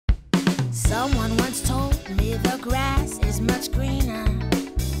Someone once told me the grass is much greener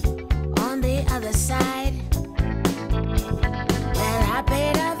on the other side. Well, I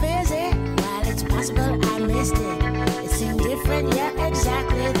paid a visit. While it's possible I missed it, it seemed different yet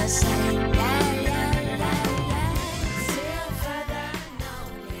exactly the same. Still further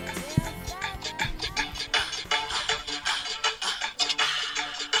unknown.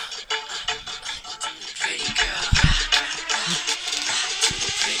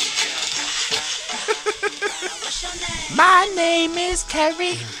 My name is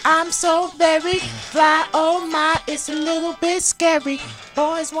Carrie, I'm so very fly, oh my, it's a little bit scary.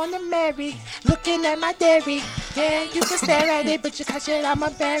 Boys wanna marry, looking at my dairy. Yeah, you can stare at it, but you catch it, I'm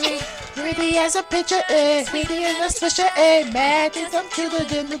a berry. Pretty as a picture, pretty as a switcher, mad as I'm cuter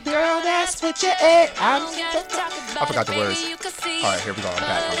than the girl that's with you, I forgot the words. Alright, here we go, I'm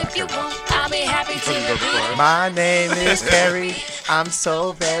back. Here we go. I'll be happy to My name is Carrie, I'm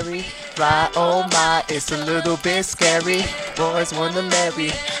so very fly, oh my, it's a little bit scary. Boys wanna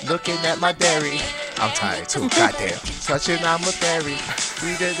marry, looking at my dairy. I'm tired too, goddamn. Touching, I'm a berry.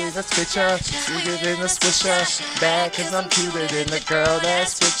 Sweeter than a switcher, sweeter than a swisher. Bad cause I'm cuter than the girl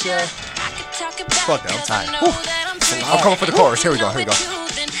that's with ya. Fuck that, I'm tired. Whew. I'm coming for the chorus, here we go.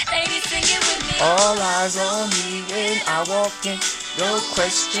 All eyes on me when I walk in. No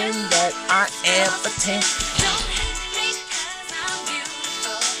question that I am a 10.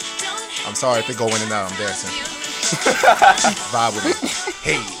 I'm sorry if it go in and out, I'm dancing. Vibe with me.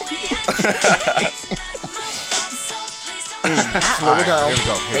 Hey. Slow it down. Here we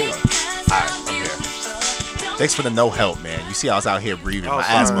go. Alright, I'm here. Thanks for the no help, man. You see I was out here breathing. My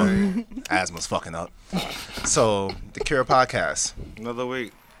asthma's fucking up. So, the Cure Podcast. Another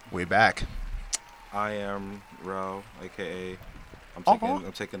week. We're back. I am Ro, aka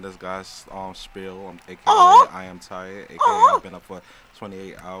I'm taking this guy's spiel. AKA I am tired. AKA I've been up for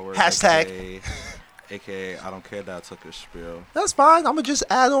 28 hours. Hashtag. AKA I don't care that I took a spiel. That's fine. I'm gonna just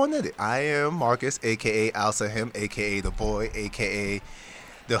add on it. I am Marcus, aka Alsa him, aka the boy, aka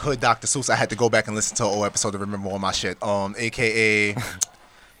the hood Dr. Seuss. I had to go back and listen to an old episode to remember all my shit. AKA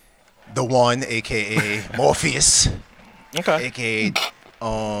the one, aka Morpheus. Okay. AKA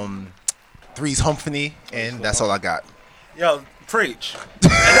Three's Humphrey, and that's all I got. Yo, preach.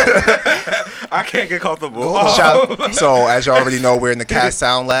 I can't get comfortable. So, as you already know, we're in the Cast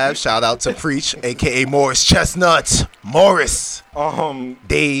Sound Lab. Shout out to Preach, aka Morris Chestnut. Morris.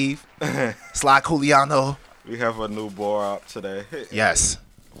 Dave. Sly Culiano. We have a new bore up today. Yes.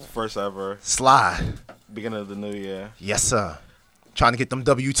 First ever. Sly. Beginning of the new year. Yes, sir. Trying to get them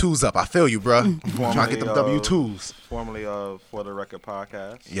W-2s up. I feel you, bro. Trying to get them W-2s. Formerly For the Record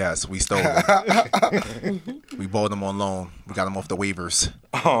podcast. Yes, we stole them. We bought them on loan. We got them off the waivers.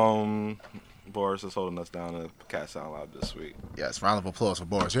 Boris is holding us down at Cat Sound Lab this week. Yes, round of applause for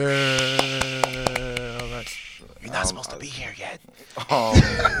Boris. Yeah. All right. You're not supposed to be here yet.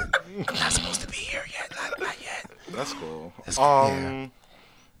 You're not supposed to be here yet. Not yet. That's cool. Yeah.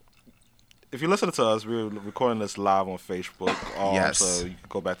 If you listen to us, we're recording this live on Facebook. Yes. So you can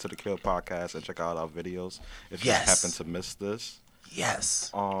go back to the Kill Podcast and check out our videos if you happen to miss this. Yes.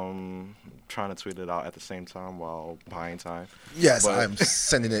 Trying to tweet it out at the same time while buying time. Yes, I'm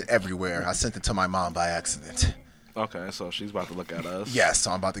sending it everywhere. I sent it to my mom by accident. Okay, so she's about to look at us. Yes,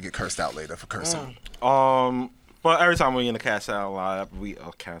 so I'm about to get cursed out later for cursing. But every time we're in the Cast Sound Lab,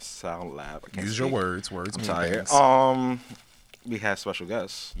 Cast Sound Lab. Use your words. Words mean tired. We had special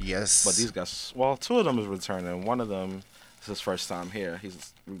guests. Yes. But these guys, well, two of them is returning. One of them is his first time here.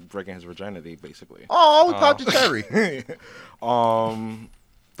 He's breaking his virginity, basically. Oh, we popped the cherry.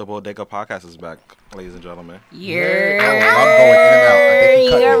 The Bodega Podcast is back, ladies and gentlemen. I'm going in and out. I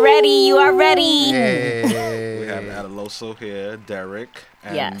think You are ready. Yay. We have Adeloso here, Derek,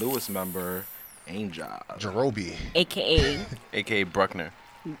 and newest member, Angel. Jerobi. AKA Bruckner.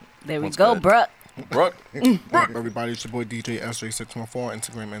 There we go, Bruck. Bruck. Everybody, it's your boy DJ SJ614,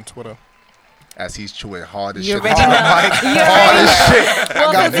 Instagram and Twitter. As he's chewing hard as You shit. already know. Hard as shit.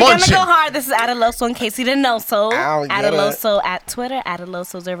 Well, got because we're going to munching. go hard. This is Adeloso in case you didn't know. So, I don't get Adeloso at Twitter,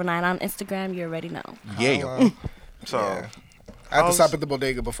 Adeloso09 on Instagram. You already know. Yeah. So, I had to stop at the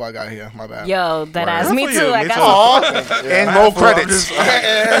bodega before I got here. My bad. Yo, that ass. Good Me for too. you, I me got too. Aw. And roll credits.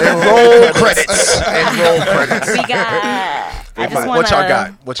 And roll credits. And roll credits. We got. I just What y'all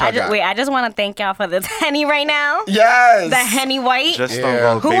got? What y'all got? Wait, I just want to thank y'all for this Henny right now. Yes. The Henny White. just Yeah.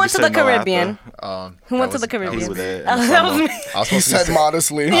 don't go Who went to the babysitting no Caribbean? Who went to the That was Caribbean? He was there. That was me. I was He supposed to said be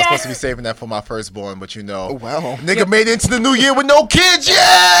modestly. I was supposed to be saving that for my firstborn, but you know, Well. nigga made it into the new year with no kids. Yeah.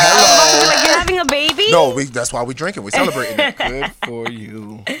 Like, you're having a baby? No, that's why we drinking. We celebrating it. Good for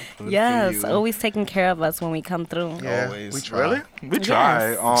you. Good Yes, for you. always taking care of us when we come through. Yeah, Always. we try. Really? We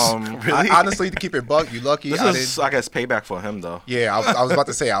try. Yes. Honestly, to keep it buck, you lucky. This is, I guess, payback for him though. Yeah, I was about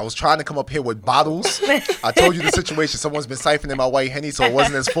to say, I was trying to come up here with bottles. I told you the situation. Someone's been siphoning my white Henny, so it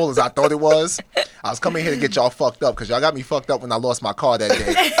wasn't as full as I thought it was. I was coming here to get y'all fucked up because y'all got me fucked up when I lost my car that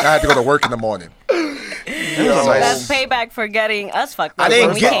day. I had to go to work in the morning. That's payback for getting us fucked up I when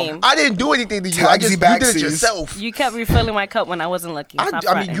didn't we came. I didn't do anything to you. I just, you did it Taxi yourself. You kept refilling my cup when I wasn't looking. Stop I mean,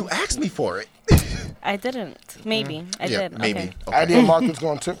 fronting. you asked me for it. I didn't. Maybe. I Yeah, did. maybe. Okay. Okay. I did Marcus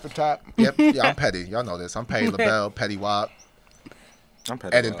going tip for tap. Yep. Yeah, I'm petty. Y'all know this. I'm Petty LaBelle, Petty Wop, I'm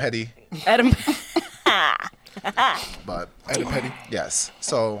petty. Ed and Petty. Adam. But Eddie Petty. yes.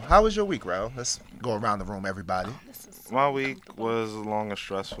 So, how was your week, Rel? Let's go around the room, everybody. My week was long and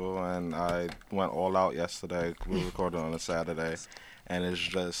stressful, and I went all out yesterday. We recorded on a Saturday, and it's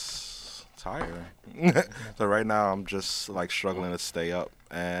just tiring. So right now, I'm just like struggling to stay up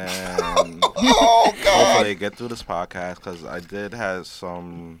and hopefully get through this podcast because I did have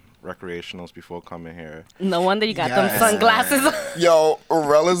some recreationals before coming here. No wonder you got Yes. them sunglasses. Yo,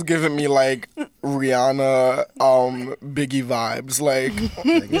 Rella's giving me like Rihanna, Biggie vibes. Like,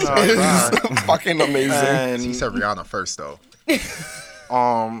 it's fucking amazing. And He said Rihanna first, though.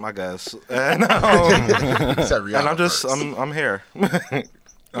 I guess, and, He said Rihanna and I'm just first. I'm here.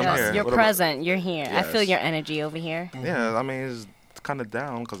 I'm Yes, here. you're What about- present. You're here. I feel Yes. your energy over here. Yeah, I mean it's kind of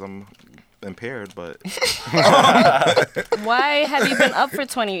down because I'm impaired, but Why have you been up for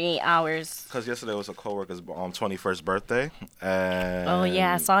 28 hours? because yesterday was a coworker's 21st birthday, and Oh,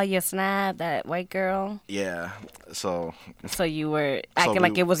 yeah. I saw your snap, that white girl. yeah. So So you were acting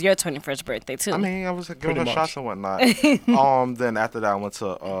like we- it was your 21st birthday, too. I mean, I was giving her much. shots and whatnot. Then after that, I went to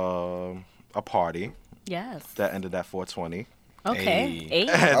a party yes. that ended at 4:20. Okay. Eight.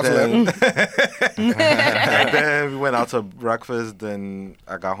 And then we went out to breakfast. Then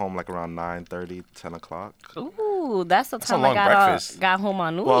I got home like around 9:30, 10 o'clock. Ooh, that's the a time I long got breakfast. got home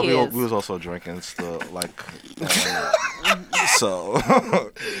on New Well, Year's. we was also drinking still, like, so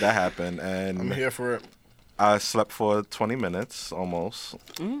that happened, I'm and here for it. I slept for 20 minutes almost.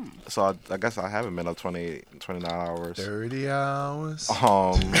 So I guess I haven't been up 29 hours. 30 hours.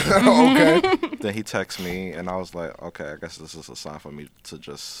 Okay. Then he texted me, and I was like, okay, I guess this is a sign for me to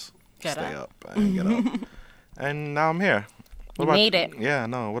just Get stay up. up and get up. And now I'm here. What You about- made it. Yeah,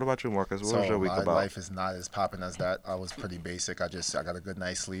 no. What about you, Marcus? What was your week my about? life is not as popping as that. I was pretty basic. I got a good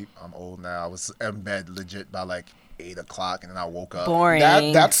night's sleep. I'm old now. I was in bed legit by like 8 o'clock, and then I woke up Boring.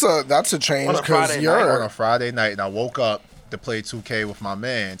 That's a change On a because Friday on you're a Friday night, and I woke up to play 2K with my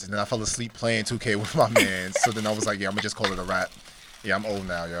mans, and then I fell asleep playing 2K with my mans. So then I was like, yeah, I'm gonna just call it a wrap. Yeah, I'm old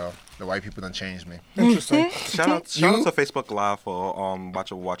now, yo. The white people done changed me. interesting. Shout out to Facebook Live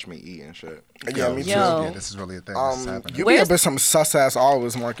for watch me eat and shit. Yeah, me too. Yo. Yeah, this is really a thing. This is happening. You be up at some sus ass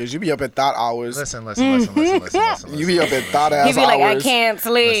hours, Marcus. You be up at thought hours. Listen. You be up at thought ass He'd be like, I hours. can't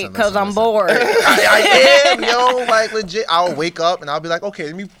sleep Listen, because I'm listen. bored. I am, yo. Like legit, I'll wake up and I'll be like, okay,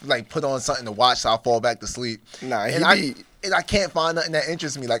 let me like put on something to watch, so I'll fall back to sleep. Nah, and he be- I can't find nothing that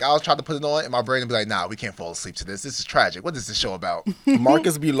interests me. Like I'll try to put it on, and my brain will be like, nah, we can't fall asleep to this. This is tragic. What is this show about?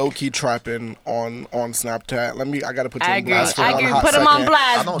 Marcus be low key trapping on Snapchat. I gotta put you I on agree. blast for I a agree. hot Put him on second.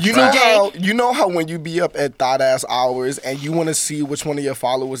 blast. I don't You trap. know you know how when you be up at thought ass hours and you want to see which one of your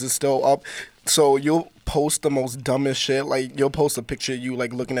followers is still up, so you'll post the most dumbest shit. Like you'll post a picture of you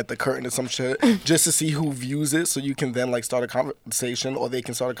like looking at the curtain or some shit just to see who views it, so you can then like start a conversation, or they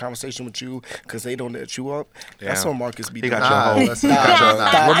can start a conversation with you because they don't let you up. That's Yeah. what Marcus be He doing. got your Nah, whole. listen,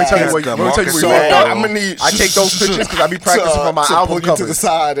 let me tell you what. The Let me tell you Marcus what. Marcus. So I'm gonna need. I take those pictures because I be practicing for my to album pull you to the covers.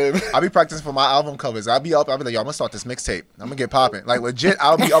 side and I'll be practicing for my album covers. I'll be up. I'll be like, yo, I'm gonna start this mixtape. I'm gonna get popping. Like legit,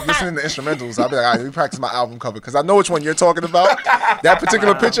 I'll be up listening to instrumentals. I'll be like, all right, let me practice my album cover because I know which one you're talking about. That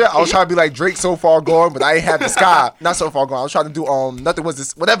particular picture, I was trying to be like Drake, So Far Gone, but I ain't had the sky. Not So Far Gone. I was trying to do nothing was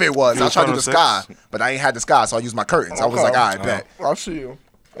this, whatever it was. I was trying to do the sky, but I ain't had the sky, so I used my curtains. I was Okay. like, all right, bet. I'll see you.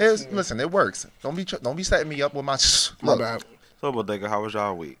 Listen, it works. Don't be setting me up with my. My Look, bad. So, Bodega, how was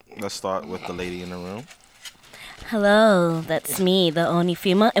y'all week? Let's start with the lady in the room. Hello, that's me, the only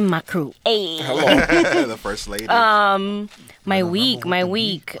female in my crew. Hey. The first lady. My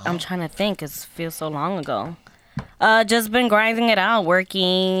week. I'm trying to think. It feels so long ago. Just been grinding it out,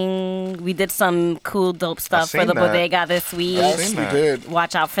 working. We did some cool, dope stuff for seen the that. bodega this week. Yes, we that. did.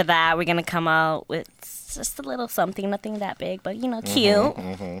 Watch out for that. We're gonna come out with just a little something, nothing that big, but cute.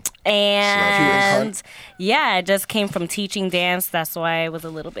 And yeah, I just came from teaching dance. That's why I was a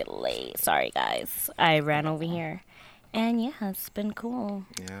little bit late. Sorry, guys. I ran over here. And yeah, it's been cool.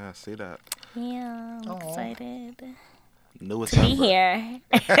 Yeah, I see that. Yeah, I'm excited. Newest Be member. here.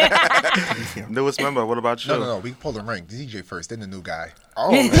 Newest member. What about you? No. We can pull the ring. DJ first, then the new guy.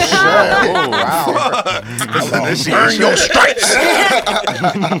 Oh, shit. Oh, wow. Earn your stripes.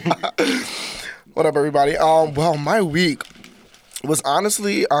 What up, everybody? Well, my week was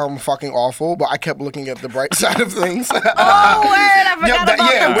honestly fucking awful, but I kept looking at the bright side of things. Oh, word! I forgot about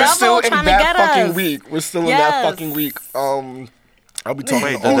the we're still double in trying to that get fucking us. week. We're still in Yes. that fucking week. I'll be talking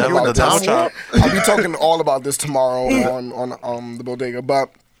Wait, all the devil- about the devil this. chop? I'll be talking all about this tomorrow on the bodega.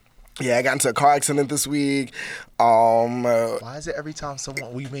 But yeah, I got into a car accident this week. Why is it every time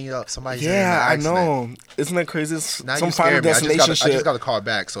we meet up, somebody's in an Yeah, I accident? know. Isn't that crazy? It's Now some you Final scared me. I Destination just shit. got a call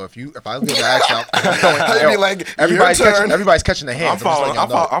back. So if I get the accident, I'd be like, everybody's your turn. everybody's catching the I'm hands. following. I'm just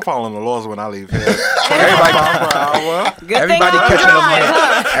letting y'all know. I'm following the laws when I leave here. Everybody, Good everybody thing catching them I'm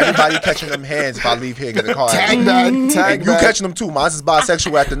hands. Everybody catching them hands if I leave here and get a car Tag accident. that. And Tag you that. catching them too. Mine's is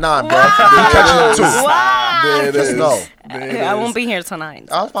bisexual at the 9, bro. You catching them too. Wow. There it Just is. know. There it I is. won't be here tonight.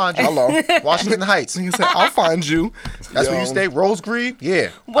 I'll find you. Hello. Washington Heights. Nigga said, I'll find you. That's where Yo. you stay. Rose Green? Yeah.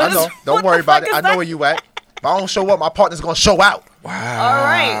 What I is- know. what Don't the worry about fuck it. is I know that? where you at. If I don't show up, my partner's gonna show out. All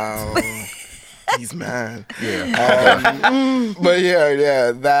right. He's mad. Yeah. But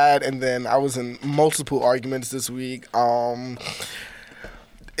yeah, that, and then I was in multiple arguments this week.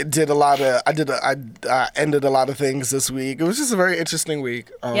 I ended a lot of things this week. It was just a very interesting week.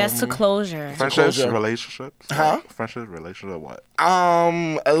 Yes, to closure. Friendships, closure. relationships. Huh? Friendships, relationship, what?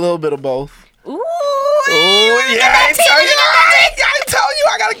 A little bit of both. Ooh. Oh yeah, I tell you. I tell you,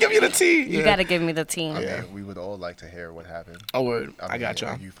 I gotta give you the tea. You gotta give me the team. Yeah, we would all like to hear what happened. Oh, word. I mean, got you.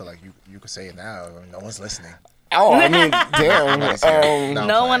 You feel like you could say it now. No one's listening. Oh, I mean, damn.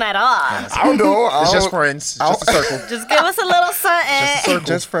 No one at all. I don't know. It's just friends. It's just a circle. Just give us a little something.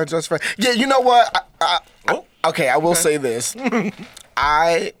 Just friends. Yeah, you know what? Okay, I will say this.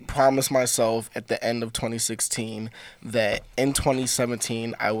 I promised myself at the end of 2016 that in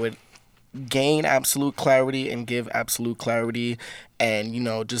 2017 I would gain absolute clarity and give absolute clarity and, you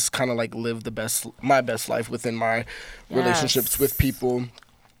know, just kind of like live my best life within my relationships with people.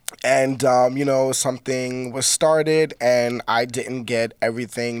 And, you know, something was started and I didn't get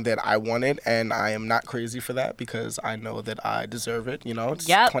everything that I wanted. And I am not crazy for that because I know that I deserve it. You know, it's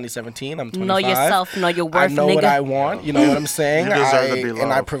 2017. I'm 25. Know yourself. Know your worth, I know nigga. what I want. You know what I'm saying? You deserve to be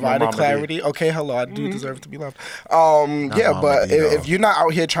And I loved. provided Mama clarity. D. Okay, hello. I do deserve to be loved. Yeah, Mama but D, though. if you're not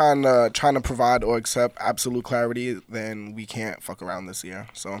out here trying to provide or accept absolute clarity, then we can't fuck around this year.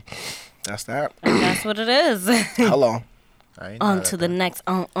 So that's that. And that's what it is. Hello. I ain't On mad to at the that. next.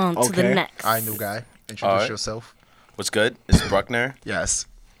 To the Okay. next. All right, new guy. Introduce All right. yourself. What's good? It's Bruckner. Yes.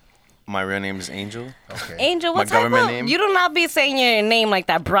 My real name is Angel. Okay. Angel, My what type government of? name? You do not be saying your name like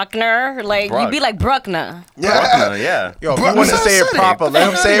that, Bruckner. Like Bruck. you be like Bruckner. Bruckner, yeah. Yo, if Bro, you want to so say it silly. proper, let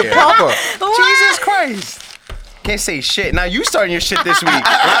him say it proper. Jesus Christ. Can't say shit. Now you starting your shit this week.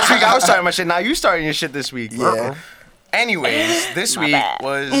 Last week I was starting my shit. Now you starting your shit this week. Yeah. Anyways, this week bad.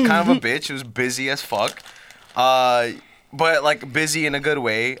 was kind of a bitch. It was busy as fuck. But like busy in a good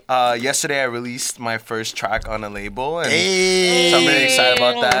way. Yesterday I released my first track on a label and so I'm really excited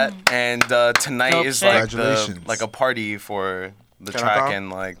about that. And tonight Dope is shit. like Congratulations. like a party for the Can I track come? and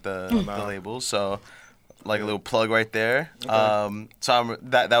like the label. So like a little plug right there. So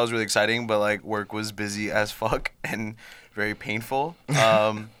that was really exciting, but like work was busy as fuck and very painful.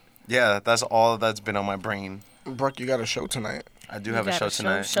 Yeah, that's all that's been on my brain. Brooke, you got a show tonight. I do have a show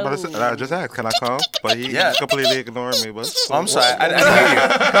tonight. But I just asked, can I come? But he Yeah. completely ignored me. But Oh, I'm sorry. I didn't hear you. No,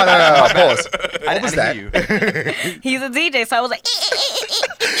 pause. I was didn't that? hear you. He's a DJ, so I was like,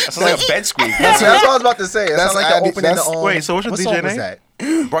 That sounds like a bed squeak. That's what I was about to say. That That's sounds like the Andy- opening. that's- Wait, so what's your what DJ song was name? that?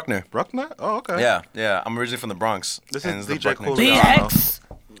 Bruckner. Bruckner? Oh, okay. Yeah. I'm originally from the Bronx. This and is it's the DJ Bruckner. Cool. DX,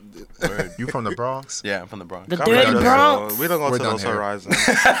 You from the Bronx? Yeah, I'm from the Bronx. the We dirty don't go- Bronx. We don't go We're to done those here. horizons.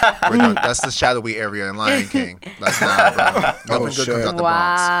 We're done. That's the shadowy area in Lion King. That's not, bro. Nothing good shit. comes out the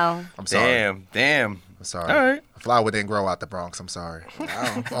Bronx. Wow. I'm sorry. Damn. I'm sorry. All right. A flower didn't grow out the Bronx. I'm sorry.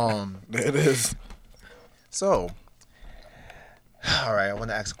 It is. So, all right. I want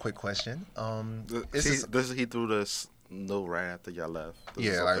to ask a quick question. He threw this no right after y'all left. This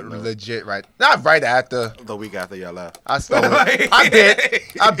is Yeah, like something new. legit, right? Not right after. The week after y'all left. I stole it. I did.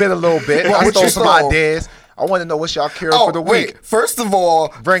 I bit a little bit. What I you stole some stole? ideas. I want to know what's y'all cure Oh, for the wait. week. First of all,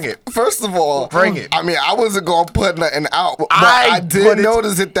 Bring it. Bring it. I mean, I wasn't going to put nothing out, but I I did put it-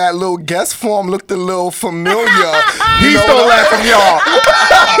 notice that little guest form looked a little familiar. He stole that from y'all.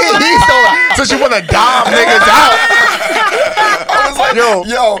 He stole it. Since you want to dom niggas out. I was like, Yo,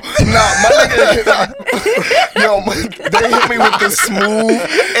 nah, my nigga hit they hit me with the smooth,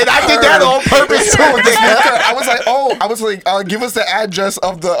 And I did that on purpose too, nigga. I was like, give us the address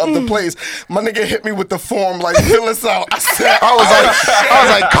of the place. My nigga hit me with the form, like, fill us out. I was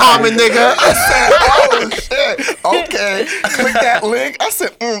like, common nigga. I said, oh shit, okay. Click that link. I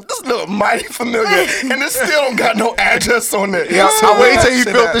said, this look mighty familiar, and it still don't got no address on it. Yeah, So I waited till you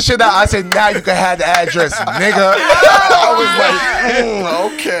said filled that. the shit out. I said, now you can have the address, nigga. I was like,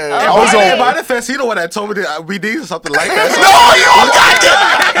 okay. I was In on. my defense, he the one that told me that we needed something like that. No,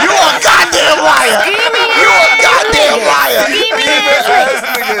 you a goddamn liar. You a goddamn liar.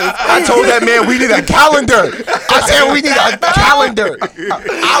 I told that man we need a calendar. I said we need a calendar.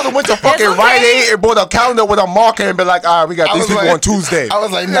 I went to fucking Rite Aid and bought a calendar with a marker and be like, all right, we got I these was people like- on Tuesday. I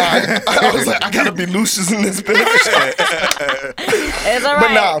was like, nah. I was like, I gotta be Lucius in this bitch. It's all But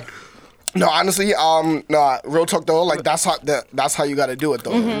right. no, honestly, real talk though, like that's how you gotta do it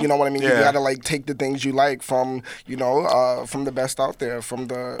though. You know what I mean? You Yeah. gotta like take the things you like from from the best out there, from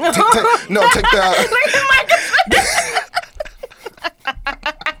the take the.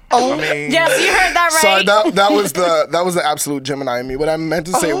 I mean, Yes, you heard that Sorry, right. that was the absolute Gemini in me. What I meant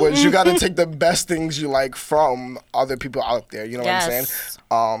to say was you gotta take the best things you like from other people out there. You know what I'm saying? Yes.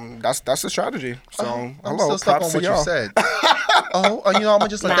 That's the strategy. So I'm hello, still stuck props on to what you y'all. said. You know, I'm gonna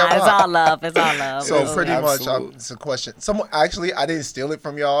just let Nah, that it's rock. all love. It's all love. So It's pretty all love. much, Absolute. it's a question. Someone actually, I didn't steal it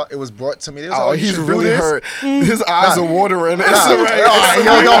from y'all. It was brought to me. They was Oh, like, you he's should do really this. hurt. His eyes are watering. It's Nah, all right. all right,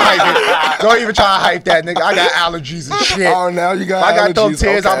 yo, don't hype it. Don't even try to hype that, nigga. I got allergies and shit. Oh, now you got I got thumb allergies.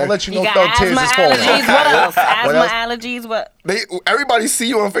 tears. I'm Okay. gonna let you know You got thumb tears asthma is falling. allergies. What else? Asthma else? allergies. What? Everybody see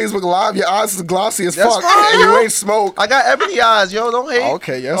you on Facebook Live. Your eyes is glossy as That's fuck, fine, and you yo. ain't smoke. I got ebony eyes, yo. Don't hate.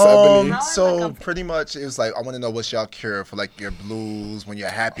 Okay, yes, ebony. So pretty much, it was like I want to know what's y'all cure for like your blues when you're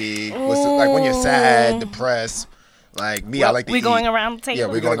happy. What's like when you're sad, depressed. Like me, I like to We eat. going around the table. Yeah,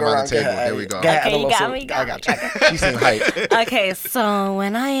 we're going around the table. There we go. Okay, you got me. I got you. She seemed hype. Okay, so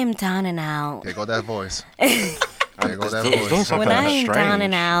when I am down and out, There go that voice. There go that Doing voice. something when I am strange. down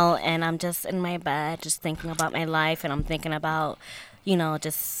and out and I'm just in my bed, just thinking about my life and I'm thinking about,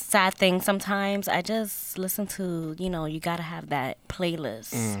 just sad things sometimes, I just listen to, you gotta have that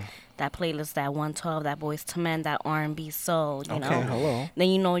playlist. That playlist, that 112, that Boys to Men, that R&B soul, you know. hello. Then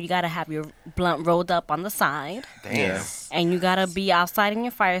you gotta have your blunt rolled up on the side. Damn. And you gotta be outside in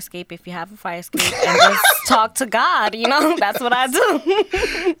your fire escape if you have a fire escape and just talk to God, That's what I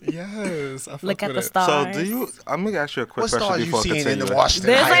do. Yes, I fuck Look at with the it. stars. So I'm gonna ask you a quick What question stars you before seeing in continuing. the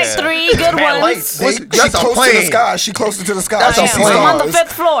Washington There's like Heights? 3 good ones. lights. She That's a close to the plane. sky. She closer to the sky. That's a I She am. plane. I'm on the stars.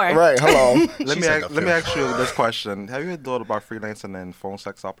 5th floor. Right, hello. Let me said let me ask you this question: have you ever thought about freelancing in phone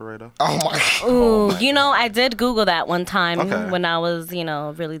sex operator? Oh my god. Ooh, I did Google that one time Okay. when I was,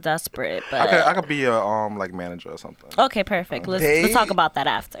 really desperate. But I could be your like manager or something. okay, perfect. Let's They- talk about that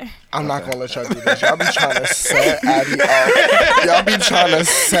after. I'm not gonna let y'all do this. Y'all be trying to set Addy out. Y'all be trying to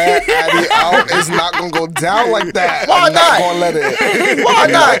set Addy out. It's not gonna go down like that. Why I'm not? gonna let it. Why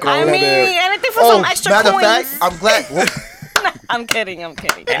I'm not? gonna I let mean, it. anything for some extra matter of coins. fact, I'm glad. I'm kidding.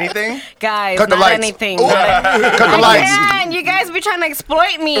 Anything? Guys, Cut the not lights. anything. Cut the lights. Man, you guys be trying to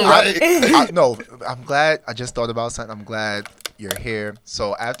exploit me. No, I'm glad. I just thought about something. I'm glad you're here.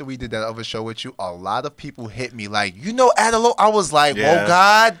 So after we did that other show with you, a lot of people hit me like, Adelo. I was like, Yeah. oh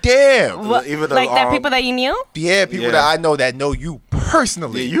god damn. What, Even though, like that people that you knew? Yeah, people Yeah. that I know that know you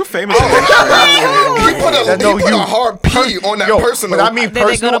personally. Yeah, you famous. in He put That know a you. hard P on that personal. But I mean Did they go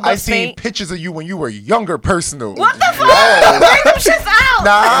to personal. I Buck seen State? pictures of you when you were younger. Personal. What the fuck? Bring them shits out.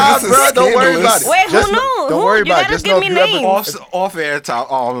 Nah, This is bro. Don't worry scandalous. about it. Wait, who Just knew? Don't Who? worry You about it. gotta Just give know me if you ever names. off air time.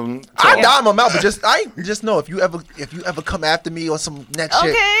 I dime them out, but just know if you ever come after me or some next shit.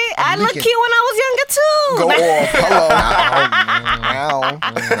 Okay, I I'm looked leaking. cute when I was younger too. Go off. Hello. Ow.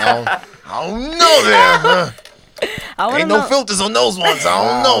 I don't know there. Huh? I wanna Ain't no know. filters on those ones. I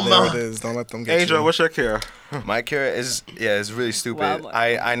don't know, There it man. is. Don't let them get Angel, you. what's your cure? My cure is it's really stupid. Wow.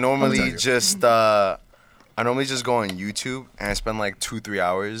 I normally just go on YouTube and I spend like 2-3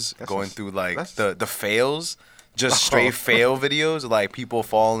 hours going through like the fails, just straight fail videos, like people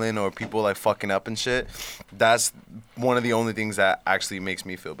falling or people like fucking up and shit. That's one of the only things that actually makes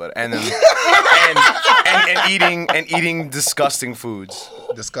me feel better. And then and eating disgusting foods,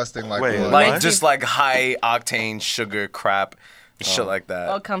 Disgusting like Wait, what? like What? just like high octane sugar crap. Shit like that.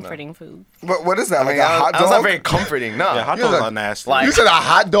 Oh, comforting food. What is that? I Like mean, a hot that's not dog? very comforting. No. Yeah, hot dogs are nasty. Like- You said a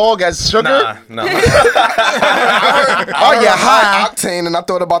hot dog as sugar? Nah, no. Oh, Oh, yeah, high high. octane, and I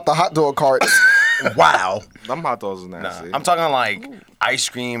thought about the hot dog carts. Wow. Them hot dogs are Nah, nasty. I'm talking like ice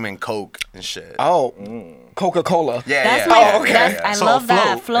cream and Coke and shit. Oh, Coca-Cola. Yeah, That's yeah. my. yeah, That's, yeah, I So love it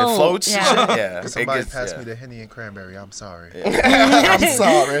that float. It floats. Yeah. Yeah. Somebody gets- pass yeah. me the Henny and cranberry. I'm sorry. I'm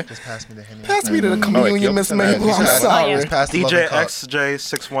sorry. Just pass me the Henny. Pass me to the Oh, wait, communion, yep, Miss somebody- Mabel. I'm just sorry. Just pass the DJ loving cup.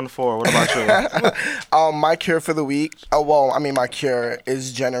 XJ614. What about you? My cure for the week. Oh well, I mean, my cure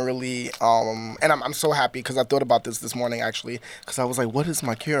is generally, and I'm so happy because I thought about this morning actually, because I was like, what is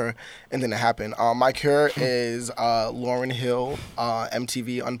my cure? And then it happened. My cure is Lauryn Hill,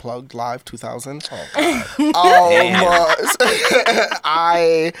 MTV Unplugged Live 2000.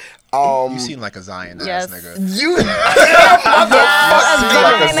 You seem like a Zion Yes. ass nigga. You Seem like a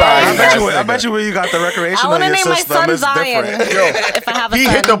Zion I ass bet nigga. you where you got the recreation I of want to your name my system son is Zion. different. If I have a He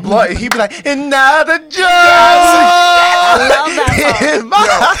son. hit the blood. He'd be like, and now the judge. I love that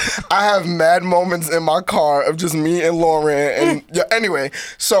song. I have mad moments in my car of just me and Lauren. And yeah, anyway,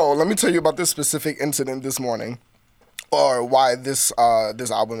 so let me tell you about this specific incident this morning. Or why this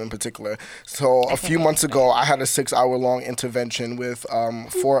album in particular. So a few months ago, I had a 6-hour-long intervention with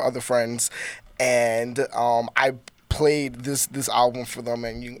 4 other friends, and I played this album for them,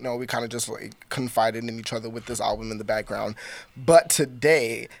 and you know we kind of just like confided in each other with this album in the background. But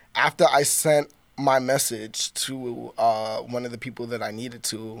today, after I sent my message to one of the people that I needed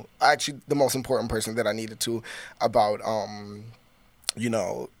to, actually the most important person that I needed to, about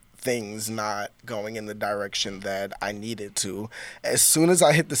things not going in the direction that I needed to. As soon as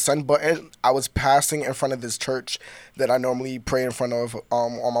I hit the send button, I was passing in front of this church that I normally pray in front of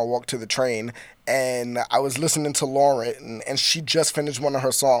on my walk to the train, and I was listening to Lauren, and she just finished one of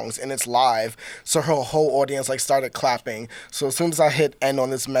her songs, and it's live, so her whole audience like started clapping. So as soon as I hit end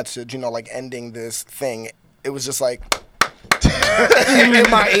on this message, like ending this thing, it was just like in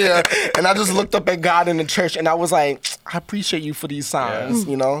my ear, and I just looked up at God in the church, and I was like, I appreciate you for these signs,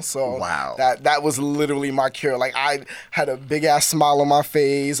 So Wow. that was literally my cure. Like I had a big ass smile on my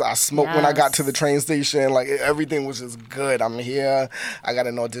face. I smoked when I got to the train station. Like everything was just good. I'm here. I got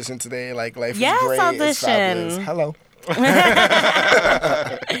an audition today. Like life Yes, is great. audition. It's fabulous. Hello.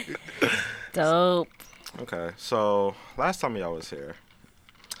 Dope. Okay, so last time y'all was here,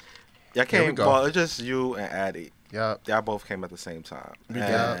 y'all Here we came. go. Well, it's just you and Addie. Yup. Y'all both came at the same time. did.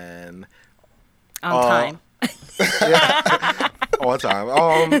 And On time. all the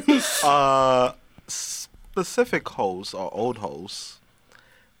time. Specific host or old host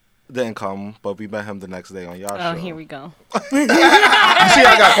didn't come, but we met him the next day on y'all show. Oh, here we go. You see,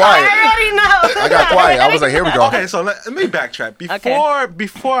 I got quiet. I already know. I got quiet. I was like, here we go. Okay, so let me backtrack.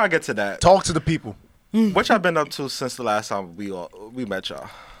 Before I get to that, Talk to the people. what y'all been up to since the last time we met y'all?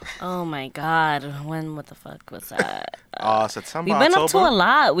 Oh my God. What the fuck was that? September, We've been October? up to a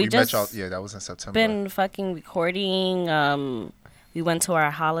lot. We met just y'all. Yeah, that was in September. been fucking recording. We went to our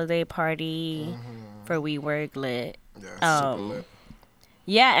holiday party for We Work Lit. Yeah, super lit.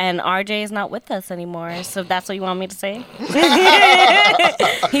 Yeah, and RJ is not with us anymore. So that's what you want me to say?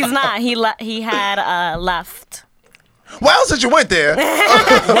 He's not. He had left. Why else did you went there?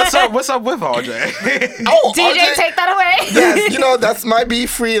 What's up with RJ? Oh, DJ, RJ, take that away. yes, that's my be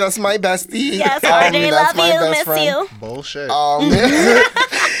free. That's my bestie. Yes, RJ, that's love my you, best miss friend. you. Bullshit.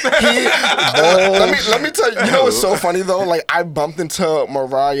 Let me tell you. You know what's so funny though? Like I bumped into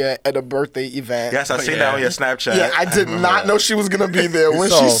Mariah at a birthday event. Yes, I seen that on your Snapchat. Yeah, I did not know she was gonna be there. When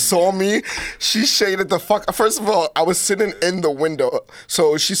So- she saw me, she shaded the fuck. First of all, I was sitting in the window,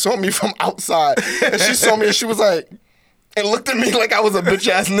 so she saw me from outside, and she saw me, and she was like, and looked at me like I was a bitch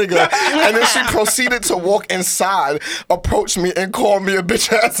ass nigga, and then she proceeded to walk inside, approach me, and call me a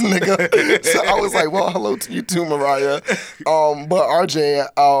bitch ass nigga. So I was like, well, hello to you too, Mariah. But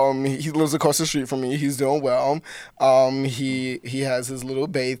RJ, he lives across the street from me. He's doing well. He has his little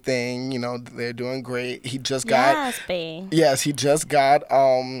bae thing. They're doing great. He just got. Yes, babe. Yes, he just got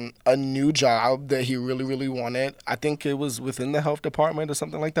a new job that he really, really wanted. I think it was within the health department or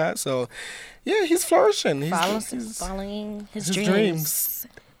something like that. So, yeah, he's flourishing. He's Following his his dreams. dreams.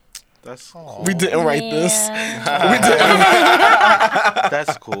 That's We didn't write this. Yeah. We didn't.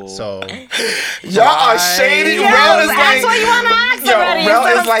 that's cool. So Y'all are shady. Yes, Rel is that's like, what you want to ask already. Rel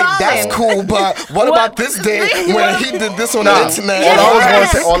instead is of like, stalling. that's cool, but what about this day when he did this on the internet?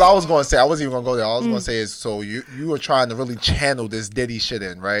 all I was going to say, I wasn't even going to go there. All I was going to say is, so you were trying to really channel this Diddy shit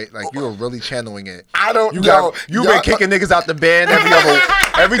in, right? Like you were really channeling it. I don't You know. you've been kicking niggas out the band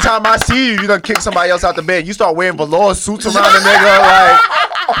every time I see you, you done kick somebody else out the band. You start wearing velour suits around the nigga, like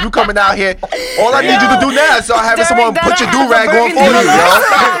You coming out here. All I need you to do now is start having someone put your do-rag on for you,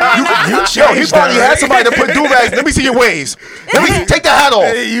 yo. He probably had somebody to put do-rags. Let me see your waves. Let me take the hat off.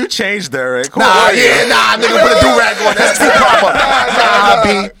 Hey, you changed, Derek. Nah, nigga, put a do-rag on. That's too proper. Nah,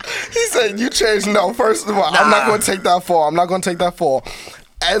 B. He said, you changed. No, first of all, I'm not going to take that far.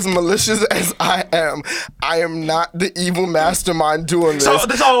 As malicious as I am not the evil mastermind doing this. So I am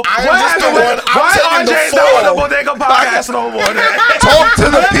just the one. why I'm taking RJ's the not on the fall. Bodega podcast no more? Then? Talk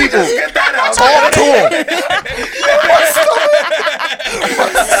to the people. Get that out. Talk to him.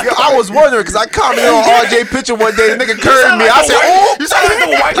 Yo, I was wondering because I commented on RJ picture one day. The nigga curved me. I said, "Oh, You sound like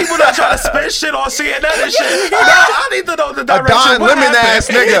the white people that try to spit shit on CNN and shit. No, I need to know the a direction. Don What Lemon happened? ass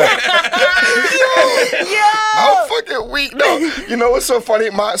nigga." I'm fucking weak. No, you know what's so funny?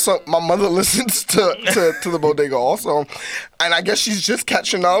 My mother listens to the Bodega also, and I guess she's just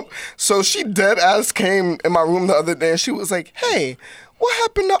catching up. So she dead ass came in my room the other day, and she was like, "Hey, what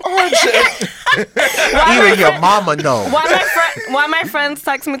happened to RJ?" Even your mama know. Why my friends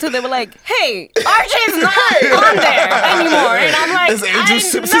text me too? They were like, "Hey, RJ's not on there anymore," and I'm like, As Angel I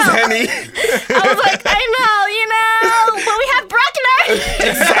sips know. his Henny. I was like, I know, but we have Brockner.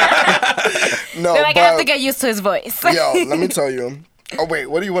 No, They're like, I but have to get used to his voice. yo, let me tell you. Oh wait,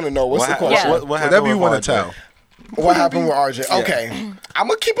 what do you want to know? What's the question? Yeah. What happened Whatever you with want RJ? to tell. What happened with RJ? Okay, I'm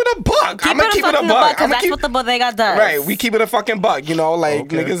gonna keep it a buck. I'm gonna keep it a buck. because that's what the Bodega does. Right, we keep it a fucking buck. You know, like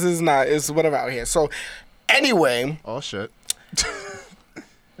Okay. niggas is whatever out here. So anyway, Oh shit.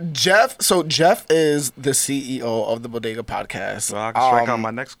 Jeff is the CEO of the Bodega Podcast. Well, I can strike out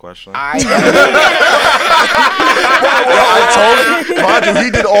my next question. I told him, mind you, he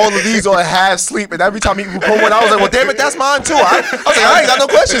did all of these on half sleep, and every time he would put one, I was like, "Well, damn it, that's mine too." I was like, "I ain't got no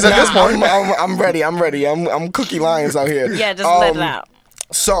questions at this point." I'm ready. I'm Cookie Lions out here. Yeah, just let it out.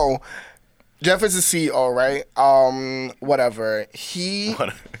 So, Jeff is the CEO, right? Whatever.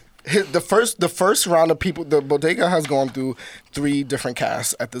 The first round of people, the Bodega has gone through 3 different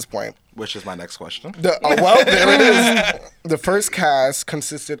casts at this point. Which is my next question. There it is. The first cast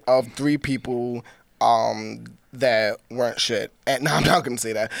consisted of 3 people that weren't shit. And no, I'm not gonna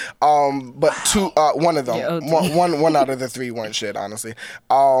say that. But one of them, one out of the 3 weren't shit, honestly.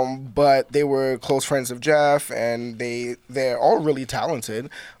 But they were close friends of Jeff, and they're all really talented.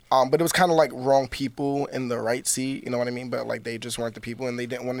 But it was kind of like wrong people in the right seat, you know what I mean? But like they just weren't the people, and they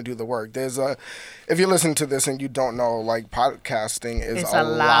didn't want to do the work. If you listen to this and you don't know, like podcasting is It's a a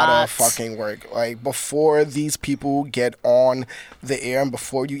lot lot. of fucking work. Like before these people get on the air and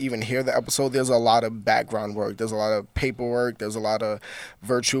before you even hear the episode, there's a lot of background work. There's a lot of paperwork. There's a lot of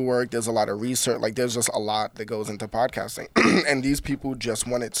virtual work. There's a lot of research. Like there's just a lot that goes into podcasting. And these people just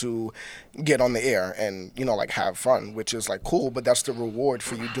wanted to get on the air and, you know, like have fun, which is like cool, but that's the reward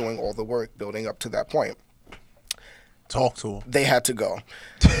for you doing all the work building up to that point. Talk to him. They had to go.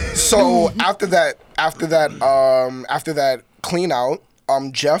 So after that clean out,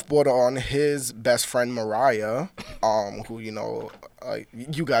 Jeff brought on his best friend Mariah, who you know,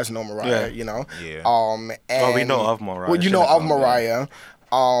 you guys know Mariah, Yeah. you know. Yeah. And we know of Mariah. Well, you She know didn't of know Mariah,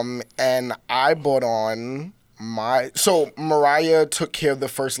 and I brought on so Mariah took care of the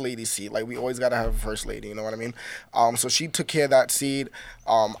first lady seat. Like we always gotta have a first lady, you know what I mean? So she took care of that seat.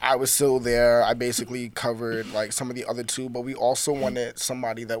 I was still there. I basically covered like some of the other 2, but we also wanted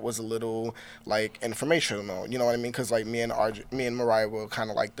somebody that was a little like informational, you know what I mean? Because like me and Mariah were kind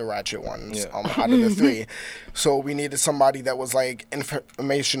of like the ratchet ones out of the 3. So we needed somebody that was like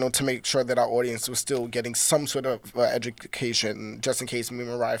informational to make sure that our audience was still getting some sort of education, just in case me and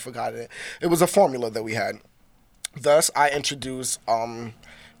Mariah forgot it. It was a formula that we had. Thus, I introduced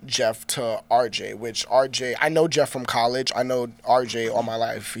Jeff to RJ, which RJ, I know Jeff from college. I know RJ all my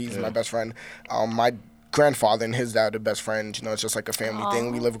life. He's my best friend. My grandfather and his dad are best friends. You know, it's just like a family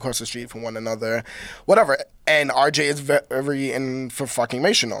thing. We live across the street from one another, whatever. And RJ is very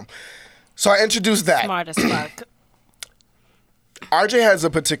informational. So I introduced that. Smart as fuck. RJ has a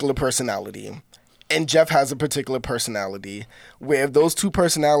particular personality, and Jeff has a particular personality, where if those 2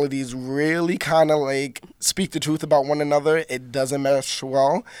 personalities really kind of like speak the truth about one another, it doesn't mesh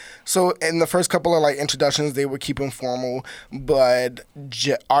well. So in the first couple of like introductions, they were keeping formal, but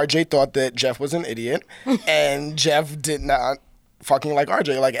RJ thought that Jeff was an idiot, and Jeff did not fucking like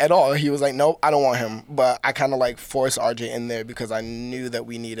RJ like at all. He was like, nope, I don't want him. But I kind of like forced RJ in there because I knew that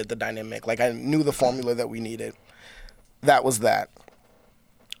we needed the dynamic. Like I knew the formula that we needed. That was that.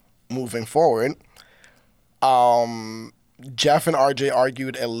 Moving forward, Jeff and RJ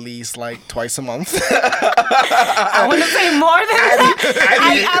argued at least like twice a month. I want to say more than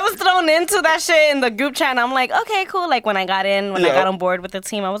that. I was thrown into that shit in the group chat, and I'm like, okay, cool. Like when I got on board with the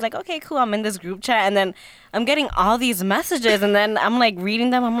team, I was like, okay, cool. I'm in this group chat, and then I'm getting all these messages, and then I'm like reading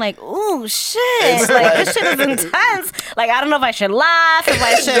them. I'm like, ooh, shit. Like this shit is intense. Like I don't know if I should laugh, if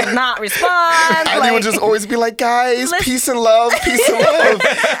I should not respond. And he would just always be like, guys, peace and love, peace and love.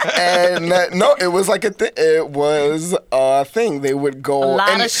 And no, it was like it was a thing. They would go a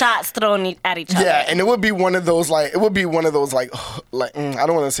lot of shots thrown at each other. Yeah, and it would be one of those like I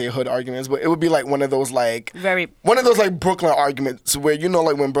don't want to say hood arguments, but it would be like one of those like one of those like Brooklyn arguments where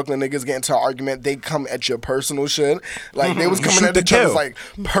like when Brooklyn niggas get into an argument, they come at your personal shit. Like they was coming at each other's like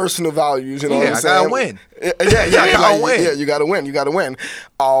personal values. You know what I'm saying? I gotta win. Yeah, you gotta win. You gotta win.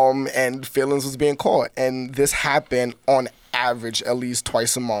 And feelings was being caught, and this happened on average at least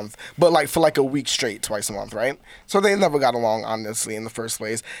twice a month, but like for like a week straight, twice a month, right? So they never got along, honestly, in the first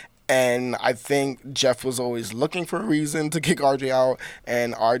place. And I think Jeff was always looking for a reason to kick RJ out,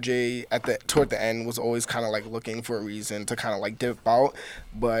 and RJ toward the end was always kind of like looking for a reason to kind of like dip out,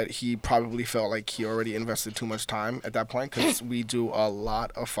 but he probably felt like he already invested too much time at that point because we do a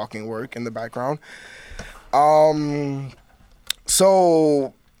lot of fucking work in the background.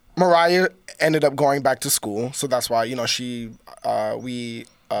 So Mariah ended up going back to school, so that's why we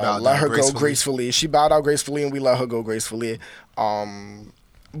let her go gracefully. She bowed out gracefully, and we let her go gracefully.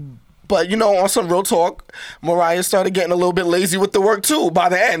 But on some real talk, Mariah started getting a little bit lazy with the work too by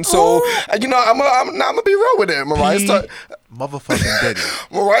the end. So I'm gonna be real with it. Mariah motherfucking did it.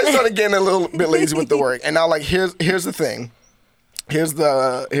 Mariah started getting a little bit lazy with the work, and now like here's the thing. Here's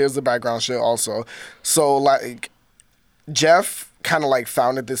the background shit also. So like Jeff kind of like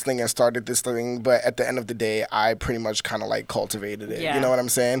founded this thing and started this thing, but at the end of the day, I pretty much kind of like cultivated it. Yeah. You know what I'm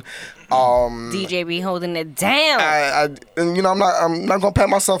saying? DJ be holding it down. I'm not gonna pat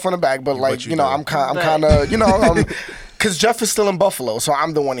myself on the back, but like I'm kind of because Jeff is still in Buffalo, so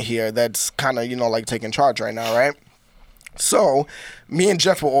I'm the one here that's kind of like taking charge right now, right? So, me and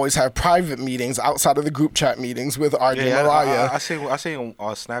Jeff will always have private meetings outside of the group chat meetings with RJ and Mariah. I see on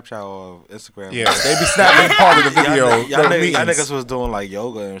Snapchat or Instagram. Yeah, they be snapping part of the video. Y'all niggas was doing like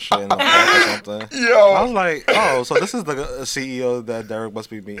yoga and shit in the park or something. Yo. I was like, oh, so this is the CEO that Derek must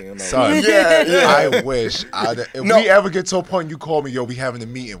be meeting. Son, I wish. If we ever get to a point you call me, we having a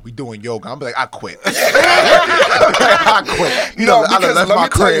meeting, we doing yoga, I'm be like, I quit. I quit. Because let me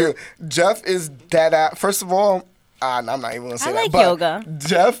tell you, Jeff is dead at, first of all, I'm not even gonna say I that. like but yoga.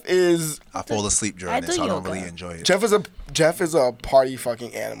 Jeff is. I fall asleep during it, so I don't really enjoy it. Jeff is a party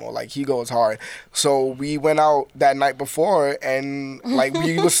fucking animal. Like he goes hard. So we went out that night before, and like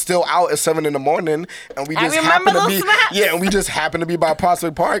we was still out at 7 a.m, and we just happened to be and we just happened to be by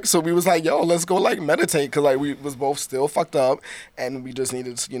Prospect Park. So we was like, yo, let's go like meditate, because like we was both still fucked up, and we just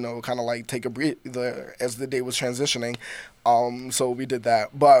needed to kind of like take a breather as the day was transitioning. So we did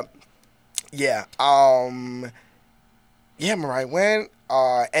that, but yeah. Yeah, Mariah went,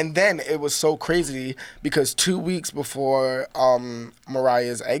 and then it was so crazy because 2 weeks before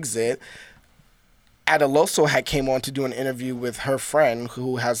Mariah's exit, Adeloso had came on to do an interview with her friend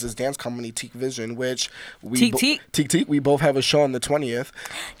who has this dance company, Teak Vision, which we we both have a show on the 20th.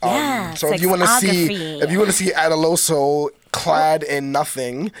 Yeah, so if you want to see Adeloso clad in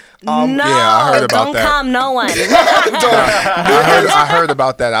nothing. No, I heard about that. Don't come, no one. I heard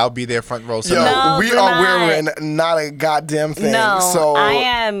about that. I'll be there front row. We are wearing not a goddamn thing. No, so I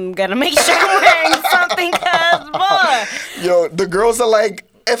am gonna make sure I'm wearing something, cause boy. Yo, the girls are like,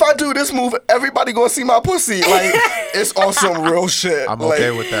 if I do this move, everybody gonna see my pussy. Like, it's on some real shit. I'm okay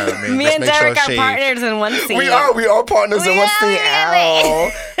with that. I mean, me and Derek are partners in one scene. We are partners in one scene.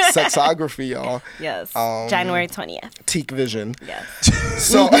 Ow. Sexography, y'all. Yes. January 20th. Teak Vision. Yes.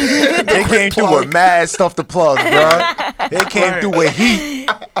 So they came through with mad stuff to plug, bro. They came through with heat.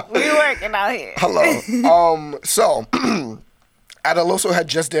 We working out here. Hello. So Adeloso had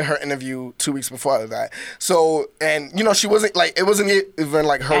just did her interview 2 weeks before that. So, and she wasn't like, it wasn't even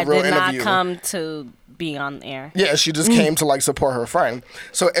like her real interview. I did not come to be on air. Yeah, she just came to like support her friend.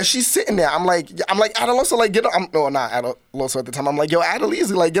 So as she's sitting there, I'm like Adeloso, like get on. No, not Adeloso at the time. I'm like, yo,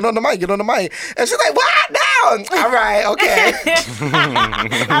 Adelise, like get on the mic. And she's like, what now? All right, okay.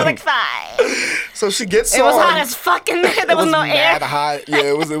 I was fine. So she gets It was hot as fucking. There was no air. Mad hot. Yeah,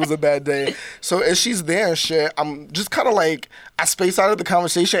 it was a bad day. So as she's there and shit, I'm just kind of like, I space out of the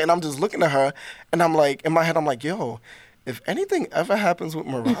conversation and I'm just looking at her and I'm like, in my head, I'm like, yo, if anything ever happens with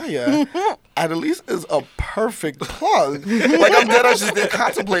Mariah, Adelise is a perfect plug. Like, I'm dead, I was just there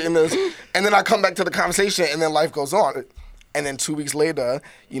contemplating this. And then I come back to the conversation and then life goes on. And then 2 weeks later,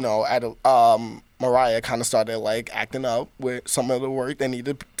 Mariah kind of started like acting up with some of the work that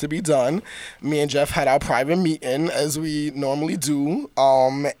needed to be done. Me and Jeff had our private meeting as we normally do,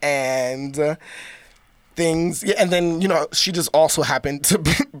 and things. Yeah, and then she just also happened to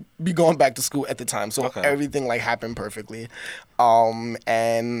be going back to school at the time, so everything like happened perfectly,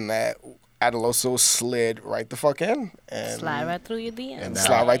 and. Adeloso slid right the fuck in. And slide right through your DMs. And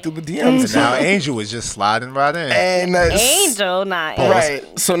slide right through the DMs. And now Angel is just sliding right in. And Angel, not Angel.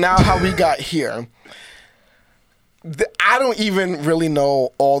 Right. So now how we got here. I don't even really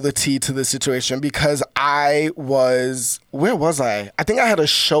know all the tea to this situation because where was I? I think I had a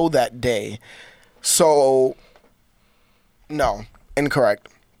show that day. So, no, incorrect.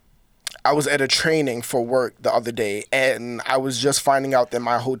 I was at a training for work the other day, and I was just finding out that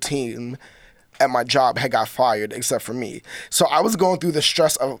my whole team at my job had got fired except for me. So I was going through the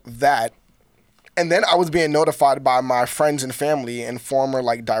stress of that. And then I was being notified by my friends and family and former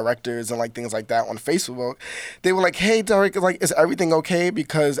like directors and like things like that on Facebook. They were like, "Hey, Derek, like, is everything okay?"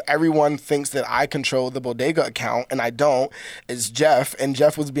 Because everyone thinks that I control the bodega account and I don't. It's Jeff, and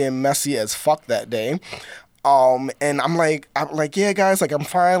Jeff was being messy as fuck that day. And I'm like, yeah, guys, like, I'm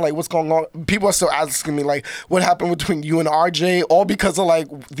fine. Like, what's going on? People are still asking me, like, what happened between you and RJ? All because of,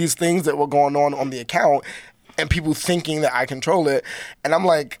 like, these things that were going on the account and people thinking that I control it. And I'm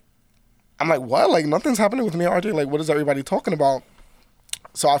like, what? Like, nothing's happening with me and RJ. Like, what is everybody talking about?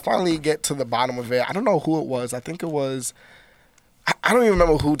 So I finally get to the bottom of it. I don't know who it was. I think it was... I don't even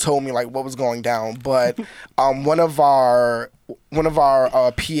remember who told me like what was going down, but one of our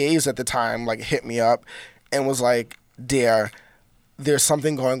PAs at the time like hit me up and was like, "Dear, there's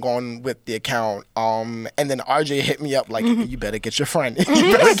something going on with the account." And then RJ hit me up like, "You better get your friend." You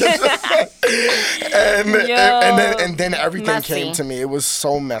better get your friend. And then everything messy. came to me. It was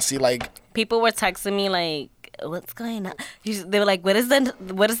so messy. Like People were texting me like, "What's going on?" They were like, "What is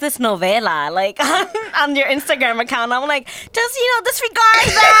this novela?" Like on your Instagram account. I'm like, just disregard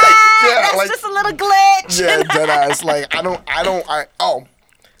that. Yeah, That's like- just a little glitch. Yeah, deadass. Like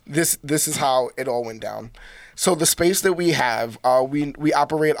this is how it all went down. So the space that we have, we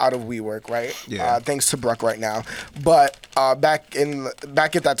operate out of WeWork, right? Yeah. Thanks to Bruck right now. But back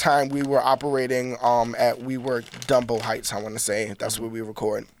at that time, we were operating at WeWork Dumbo Heights. I want to say that's where we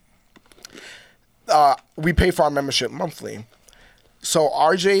record. We pay for our membership monthly. So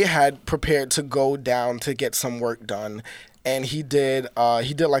RJ had prepared to go down to get some work done, and he did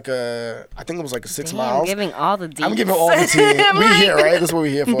like I think it was like a 6 miles. I'm giving all the deets. I'm giving all the tea. We here, right? That's what we're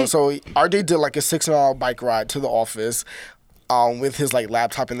here for. So RJ did like a 6 mile bike ride to the office, with his like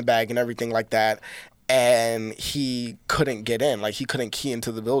laptop in the bag and everything like that. And he couldn't get in, like he couldn't key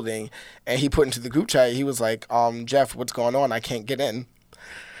into the building. And he put into the group chat, he was like, "Jeff, what's going on? I can't get in."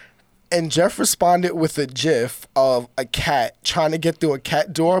 And Jeff responded with a GIF of a cat trying to get through a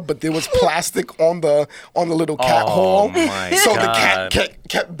cat door, but there was plastic on the little cat hole, my so God. the cat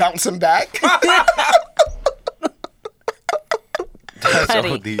kept bouncing back. That's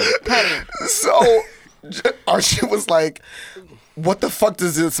Petty. OD. So Archie was like, "What the fuck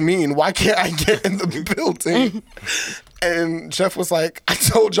does this mean? Why can't I get in the building?" And Jeff was like, "I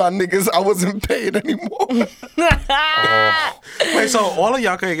told y'all niggas I wasn't paid anymore." Wait, so all of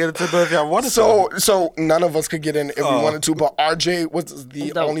y'all couldn't get into the building if y'all wanted to? So none of us could get in if we wanted to, but RJ was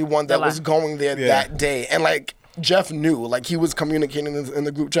the only one that was going there that day. And like Jeff knew, like he was communicating in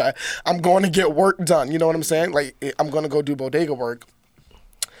the group chat, "I'm going to get work done." You know what I'm saying? Like I'm going to go do bodega work.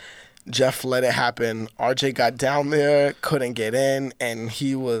 Jeff let it happen. RJ got down there, couldn't get in, and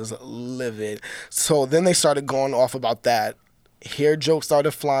he was livid. So then they started going off about that. Hair jokes started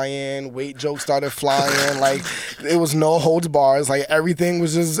flying, weight jokes started flying. Like it was no holds bars. Like everything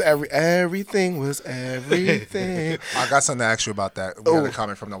was just everything was everything. I got something to ask you about that. We got a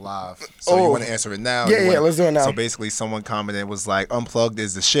comment from the live. So you want to answer it now? Yeah, let's do it now. So basically, someone commented was like, "Unplugged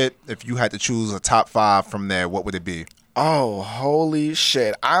is the shit. If you had to choose a top 5 from there, what would it be?" Oh, holy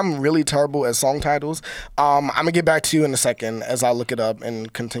shit. I'm really terrible at song titles. I'm going to get back to you in a second as I look it up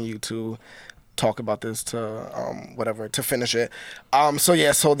and continue to talk about this to finish it.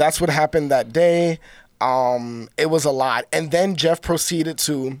 So that's what happened that day. It was a lot. And then Jeff proceeded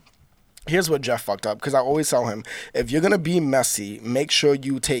to... Here's what Jeff fucked up, because I always tell him, if you're going to be messy, make sure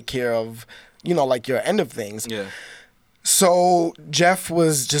you take care of, like your end of things. Yeah. So Jeff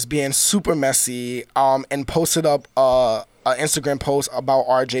was just being super messy, and posted up an Instagram post about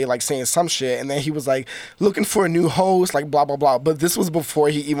RJ, like saying some shit, and then he was like looking for a new host, like blah blah blah. But this was before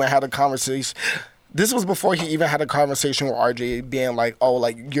he even had a conversation. This was before he even had a conversation with RJ being like, oh,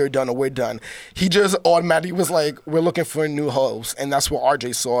 like, you're done or we're done. He just automatically was like, we're looking for a new host. And that's what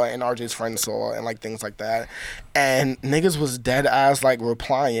RJ saw and RJ's friends saw and, like, things like that. And niggas was dead ass, like,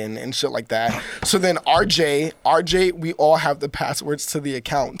 replying and shit like that. So then RJ, we all have the passwords to the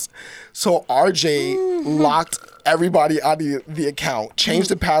accounts. So RJ locked everybody out of the account, changed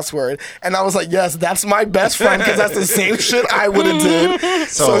the password, and I was like, yes, that's my best friend because that's the same shit I would have did.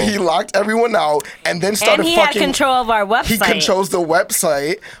 So he locked everyone out and then started And he fucking. had control of our website. He controls the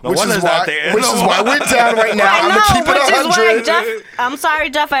website, which wonder is it's not why there. we're down right now. I I'm know, gonna keep which it is why 100. Jeff. I'm sorry,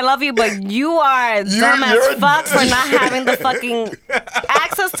 Jeff. I love you, but you are dumb you're- as fuck for not having the fucking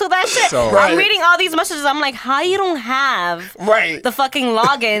access to that shit. So- Right. I'm reading all these messages. I'm like, how you don't have Right. the fucking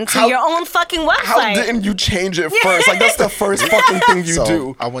login to How- your own fucking website? How didn't you change it first? Like that's the first fucking thing you So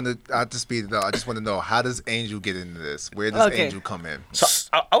do. I want to. I just want to know, how does Angel get into this? Where does Okay. Angel come in? So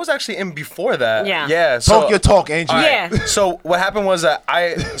I was actually in before that. Yeah. Yeah. So, Talk your talk, Angel. all right. Yeah. So what happened was that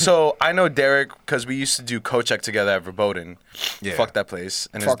I know Derek because we used to do co-check together at Verboten. Yeah. Fuck that place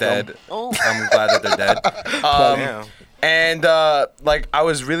and Fuck it's 'em. dead. I'm glad that they're dead. Damn. And like I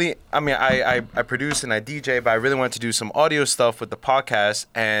was really, I mean, I produce and I DJ, but I really wanted to do some audio stuff with the podcast.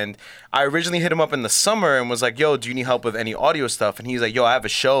 And I originally hit him up in the summer and was like, "Yo, do you need help with any audio stuff?" And he's like, "Yo, I have a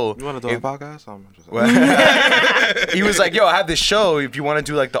show." You want to do a podcast? I'm just, He was like, "Yo, I have this show. If you want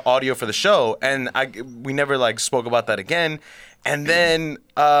to do like the audio for the show," and we never like spoke about that again. And then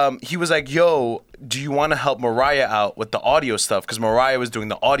he was like, "Yo, do you want to help Mariah out with the audio stuff?" Because Mariah was doing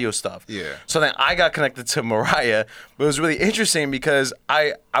the audio stuff. Yeah. So then I got connected to Mariah, but it was really interesting because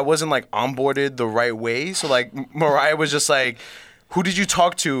I wasn't like onboarded the right way. So like Mariah was just like, "Who did you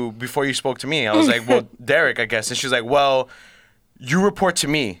talk to before you spoke to me?" I was like, "Well, Derek, I guess." And she's like, "Well, you report to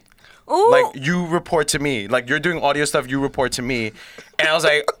me." Ooh. Like, you report to me. Like, you're doing audio stuff, you report to me. And I was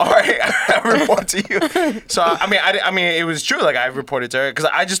like, all right, I report to you. So, I mean, it was true. Like, I reported to her because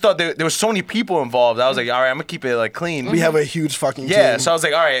I just thought there were so many people involved. I was like, all right, I'm going to keep it, like, clean. We have a huge fucking Yeah, team. so I was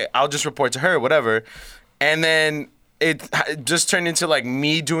like, all right, I'll just report to her, whatever. And then it just turned into, like,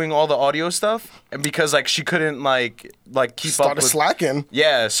 me doing all the audio stuff. And because, like, she couldn't, like keep up started with... slacking.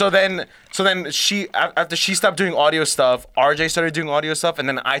 Yeah, so then she after she stopped doing audio stuff, RJ started doing audio stuff, and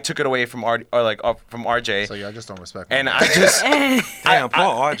then I took it away from from RJ. So y'all just don't respect. And me. I just damn, poor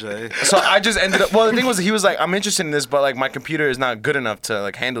RJ. so I just ended up. Well, the thing was, he was like, "I'm interested in this, but like my computer is not good enough to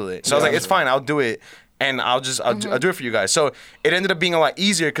like handle it." So I was like, "It's fine, I'll do it." And I'll do it for you guys. So it ended up being a lot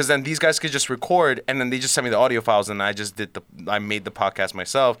easier because then these guys could just record and then they just sent me the audio files and I just I made the podcast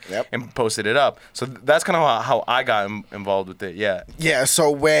myself and posted it up. So that's kind of how I got involved with it. Yeah. Yeah, so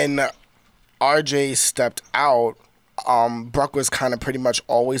when RJ stepped out, Bruck was kind of pretty much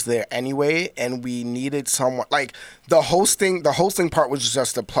always there anyway, and we needed someone like the hosting part was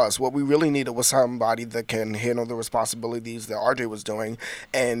just a plus. What we really needed was somebody that can handle the responsibilities that RJ was doing,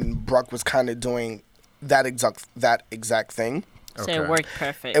 and Bruck was kind of doing that exact thing. So it worked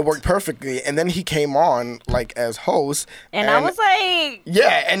perfect. It worked perfectly, and then he came on like as host, And I was like,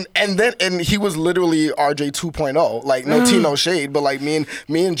 yeah, and he was literally RJ 2.0. Like no tea, no shade, but like me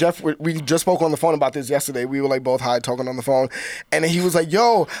and Jeff, we just spoke on the phone about this yesterday. We were like both high talking on the phone, and he was like,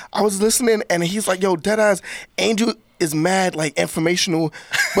 "Yo, I was listening," and he's like, "Yo, deadass, Angel is mad, like informational,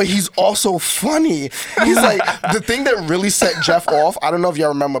 but he's also funny." He's like, the thing that really set Jeff off, I don't know if y'all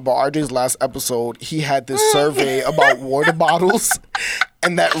remember, but RJ's last episode, he had this survey about water bottles,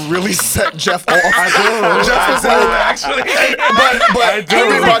 and that really set Jeff off. Jeff was like, but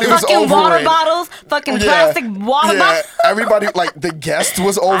everybody was fucking over water it. bottles, fucking plastic water bottles. Everybody, like the guest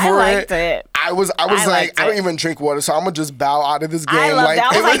was over I liked it. I was I like, liked I don't it. even drink water, so I'm gonna just bow out of this game. I loved like, it.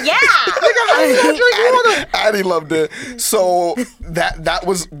 I was like, yeah. Addy loved it. So that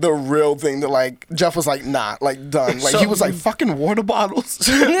was the real thing that like Jeff was like, nah, like done. Like he was like, fucking water bottles.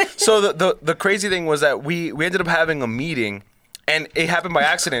 So the crazy thing was that we ended up having a meeting. And it happened by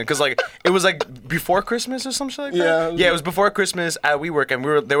accident because like it was like before Christmas or some shit like that. Yeah, it was before Christmas at WeWork,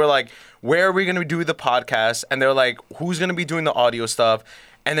 and they were like, "Where are we gonna do the podcast?" And they were like, "Who's gonna be doing the audio stuff?"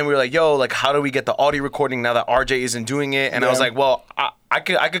 And then we were like, "Yo, like, how do we get the audio recording now that RJ isn't doing it?" And I was like, "Well, I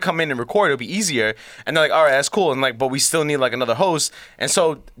could come in and record. It'll be easier." And they're like, "All right, that's cool." And like, but we still need like another host. And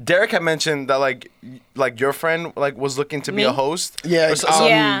so Derek had mentioned that like your friend like was looking to be a host. Yeah, Or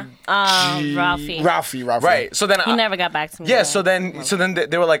Yeah, Ralphie. Ralphie. Right. So then He never got back to me. Yeah, though. so then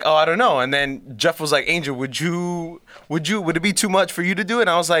they were like, "Oh, I don't know." And then Jeff was like, "Angel, would it be too much for you to do it?" And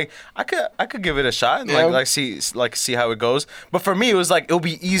I was like, "I could give it a shot, and see how it goes." But for me, it was like it'll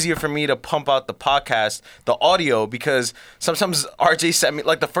be easier for me to pump out the podcast, the audio, because sometimes RJ sent me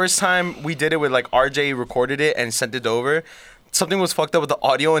like the first time we did it with like RJ recorded it and sent it over. something was fucked up with the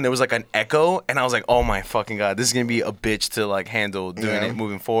audio and there was like an echo, and I was like, oh my fucking god, this is gonna be a bitch to like handle doing it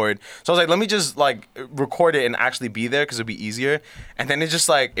moving forward. So I was like, let me just like record it and actually be there because it'd be easier. And then it just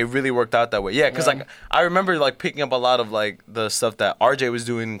like it really worked out that way. Yeah, because like I remember like picking up a lot of like the stuff that RJ was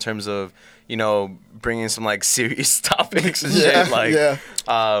doing in terms of, you know, bringing some like serious topics and shit. Like,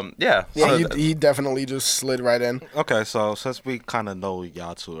 He definitely just slid right in. Okay, so since we kind of know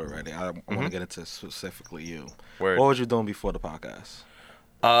y'all two already, I want to get into specifically you. Word. What was you doing before the podcast?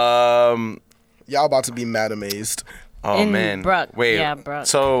 Y'all about to be mad amazed. Oh In man, Brook. wait. Yeah, Brook.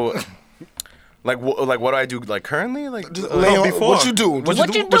 So, like, what do I do like currently? Like, Leon, before. what you do? What you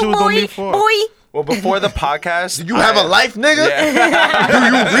do, what you was boy? doing before? Boy. well, before the podcast, You have a life, nigga? Yeah.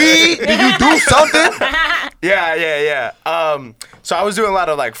 Do you read? Do you do something? Yeah. So I was doing a lot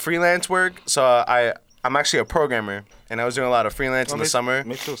of like freelance work. So I'm actually a programmer, and I was doing a lot of freelance in the summer.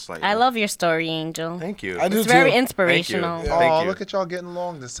 Make sure slightly. I love your story, Angel. Thank you. I do It's very too. inspirational. Yeah. Oh, Thank you. look at y'all getting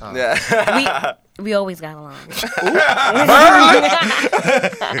along this time. Yeah. We always got along.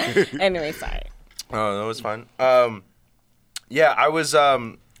 Anyway, sorry. Oh, that was fun. Yeah, I was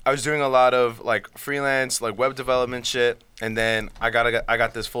doing a lot of like freelance, like web development shit, and then I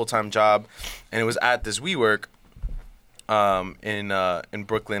got this full-time job, and it was at this WeWork, in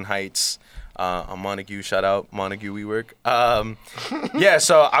Brooklyn Heights, on Montague. Shout out Montague WeWork. Yeah,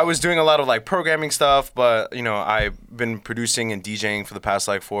 so I was doing a lot of like programming stuff, but you know I've been producing and DJing for the past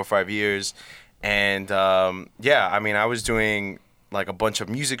like 4 or 5 years, and yeah, I mean I was doing like a bunch of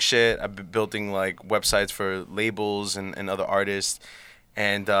music shit. I've been building like websites for labels and other artists,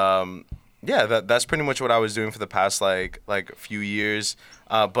 and yeah, that's pretty much what I was doing for the past like few years.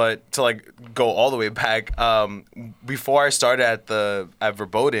 But to like go all the way back, before I started at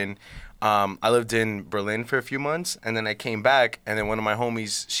Verboten, I lived in Berlin for a few months, and then I came back, and then one of my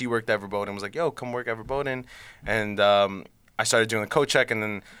homies, she worked at Verboten, was like, "Yo, come work at Verboten," and I started doing a code check, and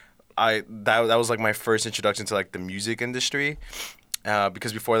then that was like my first introduction to like the music industry.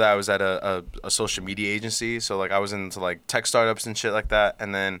 Because before that I was at a social media agency, so like I was into like tech startups and shit like that,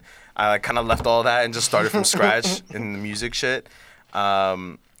 and then I like kind of left all that and just started from scratch in the music shit.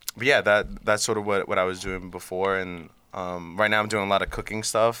 But yeah, that's sort of what I was doing before, and right now I'm doing a lot of cooking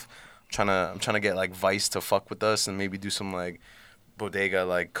stuff. I'm trying to get like Vice to fuck with us and maybe do some like bodega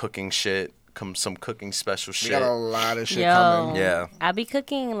like cooking shit. Some cooking special We shit. got a lot of shit Yo, coming. Yeah. I be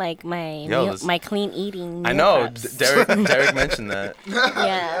cooking like my Yo, meal, this- my clean eating. I meal know. preps. Derek mentioned that.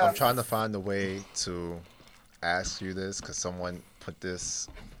 Yeah. I'm trying to find a way to ask you this because someone put this.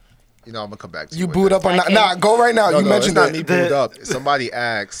 You know, I'm gonna come back to you. You with booed this. up on that? Okay. Nah, go right now. No, you no, mentioned it's not it. me booed up. Somebody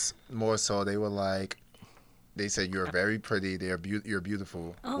asked more so. They were like, they said you're very pretty. You're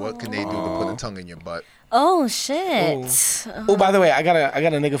beautiful. What can they do to put a tongue in your butt? Oh shit. Oh, by the way, I got a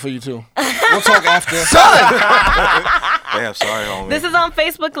nigga for you too. We'll talk after. Damn, sorry, homie. This is on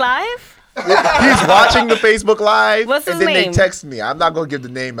Facebook Live? He's watching the Facebook Live, What's his and then name? they text me. I'm not gonna give the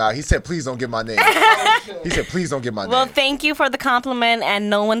name out. He said, "Please don't give my name." He said, "Please don't give my Well, name." thank you for the compliment, and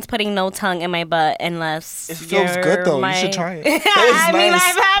no one's putting no tongue in my butt unless It feels you're good, though. You my- should try it. I mean,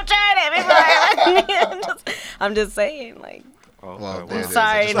 nice. I've tried it before. I'm just saying, like, Well, there it is. I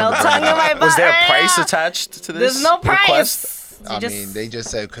sorry, just no wanted to tongue in my butt. Was there a right price now. attached to this? There's no price. request? I just- mean, they just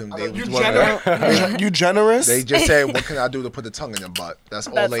said, You generous? they just said, "What can I do to put the tongue in your butt?" That's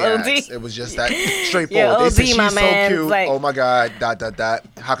all That's they OD. asked. It was just that straightforward. Yeah, they said, OD, "She's my so man. cute. Like- Oh my god, dot.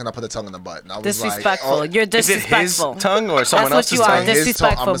 How can I put a tongue in the butt?" And I was Disrespectful. like, You're Is it his disrespectful. tongue or someone That's what else's you are, tongue? his tongue.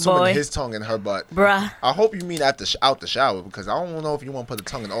 disrespectful, I'm assuming boy. his tongue in her butt. Bruh. I hope you mean out the shower because I don't know if you want to put a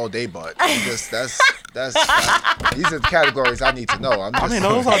tongue in all day butt. That's these are the categories I need to know. I'm just, I mean,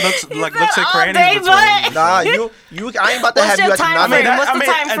 those are looks He like said looks and all crannies day, between. but- Nah, you. I ain't about to What's have your you at the time not frame? that- What's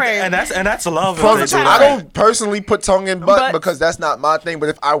the time frame? And that's love. From, if they do I that. don't personally put tongue in butt But- because that's not my thing. But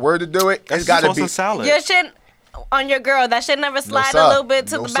if I were to do it, That's it's got to just be. also salad. Your shit on your girl, that shit never No, slide sir. a little bit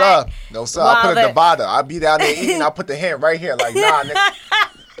to no, the sir. back. No, sir. While I put it the- at the bottom. I'll be down there eating. I'll put the hand right here. Like, nah, nigga.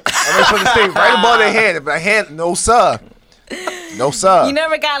 I'm just supposed to stay right above the hand. If the hand, no, sir. No, sir. You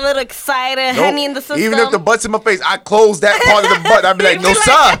never got a little excited, Nope. honey in the system. Even if the butt's in my face, I close that part of the butt. I'd be like, no,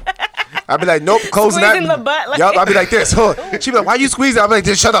 sir. I'd be like, nope, closing Squeezing that. the butt like- Yup, I'd be like this. Huh. She'd be like, why you squeezing? I'd be like,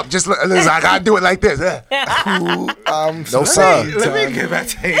 just shut up. Just listen, I gotta do it like this. No, sir. Let me get back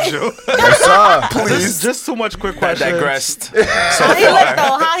to Angel. No, sir. Please. Just too much quick I questions. digressed. How he look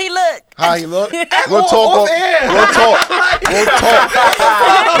though? How he look? How he look? We'll talk. We'll talk. We'll talk.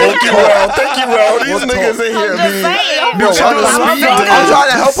 Thank you, well. Thank you, well. These We'll niggas talk. in I'm here, just man. saying. No, I'm trying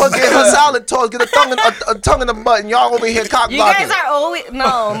to help her get her Yeah. salad tossed, get a tongue in the butt, and y'all over here cock You blocking. guys are always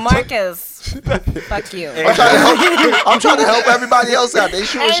no, Marcus. Fuck you. I'm trying to help everybody else out. They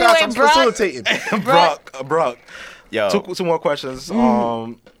shooting shots. I'm Anyway, Brock. facilitating. Brock. Yo. Two more questions.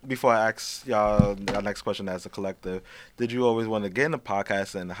 Before I ask y'all our next question as a collective, did you always want to get in the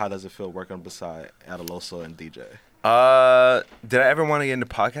podcast, and how does it feel working beside Adaloso and DJ? Did I ever want to get into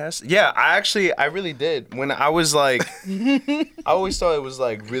podcasts? Yeah, I really did. When I was like, I always thought it was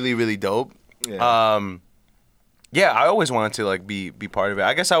like really, really dope. Yeah. Yeah, I always wanted to like be part of it.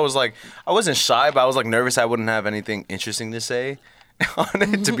 I guess I wasn't shy, but I was like nervous I wouldn't have anything interesting to say on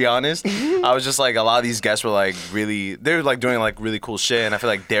it, to be honest. I was just like, a lot of these guests were like they're like doing like really cool shit, and I feel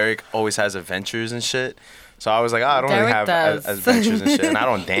like Derek always has adventures and shit. So I was like, I don't really Derek have does. adventures and shit, and I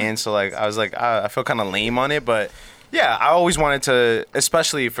don't dance. So like, I was like, I feel kind of lame on it, but yeah, I always wanted to,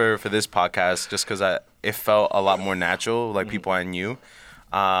 especially for this podcast, just because it felt a lot more natural, like people I knew.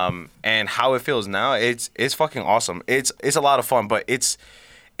 And how it feels now, it's fucking awesome. It's a lot of fun, but it's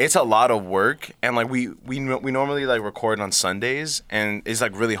a lot of work, and like we normally like record on Sundays, and it's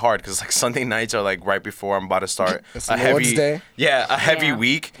like really hard because like Sunday nights are like right before I'm about to start It's a Lord's heavy Day. a heavy Yeah.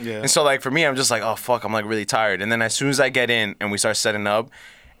 week. Yeah. And so like for me, I'm just like, oh fuck, I'm like really tired. And then as soon as I get in and we start setting up,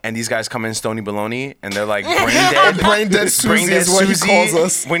 and these guys come in Stony Baloney, and they're like brain dead. Brain dead Susie is what he calls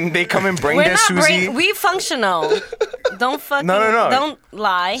us. When they come in brain We're dead not Susie. we functional. Don't fucking No. don't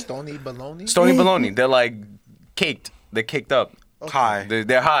lie. Stony Baloney. Stony Baloney. They're like caked. They're caked up. High.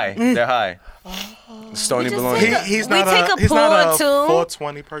 They're high. They're hhigh. Stony We just Baloney. take He's We not take a he's pool not or a two.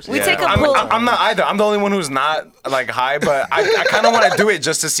 420 person. We take a I'm, pool. I'm not either. I'm the only one who's not like high, but I kind of want to do it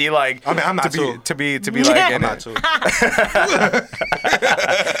just to see like. I mean, I'm not to be like. Yeah. in I'm not it. too.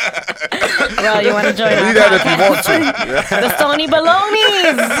 Well, you want to join Do our that if you want to. the Stony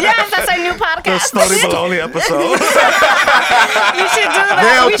Balonies? Yes, that's our new podcast. Stony Baloney episode. You should do that.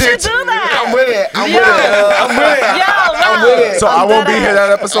 Nailed We should it. do that. I'm with it. I'm Yo. with it. I'm with it. Yo, bro. with it. So I won't be here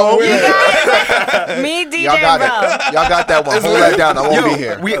that episode. Me, DJ, Y'all got bro. it. Y'all got that one. Hold that down. I won't be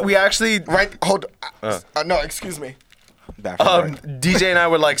here. We actually Right. Hold. No, excuse me. Back from break. DJ and I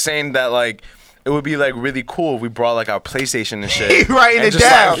were like saying that like it would be like really cool if we brought like our PlayStation and shit. Writing and it just,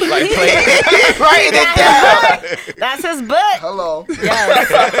 down. Like play. Writing it down. That's his butt. Hello.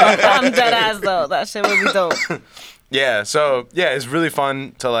 Yes. I'm dead ass though. That shit would be dope. Yeah, so yeah, it's really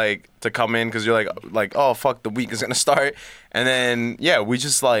fun to come in because you're like oh fuck, the week is gonna start, and then yeah,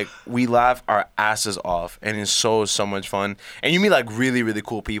 we laugh our asses off, and it's so much fun, and you meet like really really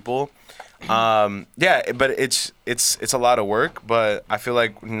cool people. Yeah, but it's a lot of work, but I feel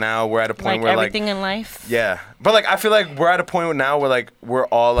like now we're at a point Like where everything in life. yeah, but like I feel like we're at a point now where like we're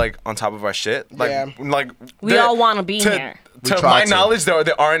all like on top of our shit. Like Yeah. like We all want to be here. To try my to. knowledge, there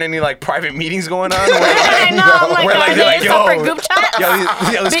aren't any like private meetings going on. Where, I like, know. I'm like, We're like, are they're they like, in yo, separate group chats?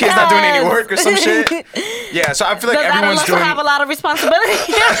 yo, this kid's not doing any Because- work or some shit. Yeah, so I feel like Does everyone's Adolfo doing. have a lot of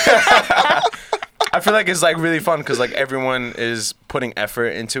responsibility? I feel like it's like really fun because like everyone is putting effort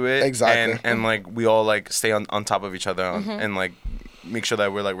into it. Exactly. And like we all like stay on top of each other Mm-hmm. and like make sure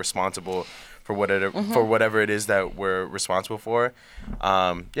that we're like responsible for whatever it is that we're responsible for.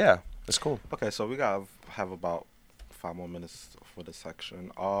 Yeah, it's cool. Okay, so we have about 5 more minutes for this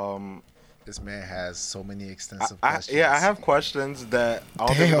section. This man has so many extensive I questions. have questions that I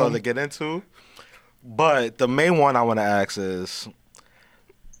don't think we're going to get into. But the main one I want to ask is,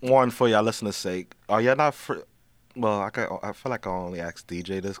 one, for y'all listeners' sake, are y'all not well, I feel like I only asked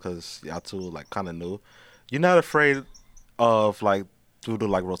DJ this because y'all two like kind of new. You're not afraid of like due to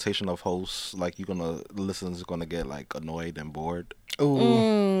like rotation of hosts, like listeners gonna get like annoyed and bored?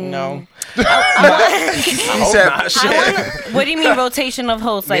 Ooh. No. He said, What do you mean rotation of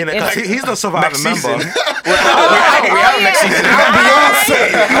hosts? Like, Meaning, 'cause if, he's the surviving member. We have next season.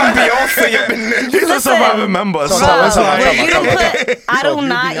 I'm Beyonce. He's the surviving member. So Bro, it's like, but you didn't put. I so do if you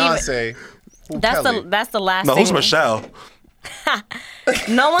not even. Beyonce, who Kelly? That's the last no, thing. who's Michelle?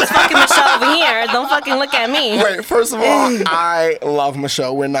 No one's fucking Michelle over here. Don't fucking look at me. Wait. First of all, I love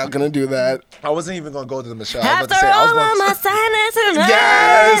Michelle. We're not gonna do that. I wasn't even gonna go to the Michelle. I was After about to say, I was all going of to my sadness and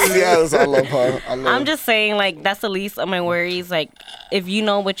Yes. I love her. I love I'm just saying, like, that's the least of my worries. Like, if you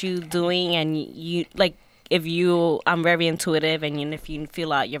know what you're doing and you like, I'm very intuitive, and if you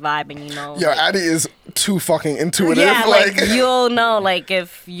feel out your vibe and you know, Yo, Addie is too fucking intuitive. yeah, like you'll know, like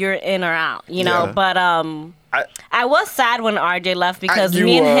if you're in or out, you know. Yeah. But I was sad when RJ left because you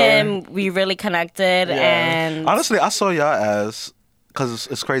me and were. him, we really connected, and Honestly, I saw y'all as because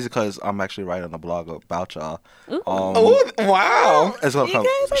it's crazy because I'm actually writing a blog about y'all. Oh, wow. It's gonna you come.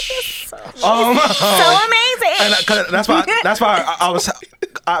 guys are just so amazing. And 'cause that's why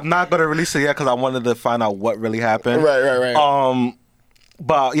I'm not gonna release it yet because I wanted to find out what really happened. Right.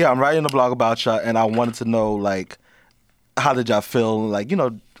 But yeah, I'm writing a blog about y'all, and I wanted to know like how did y'all feel, like, you know,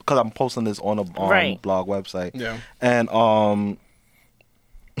 because I'm posting this on a Right. blog website. Yeah. And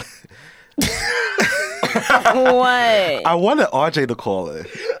What? I wanted RJ to call it.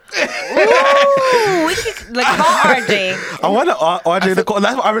 Ooh, we could like call RJ. I wanted RJ to call.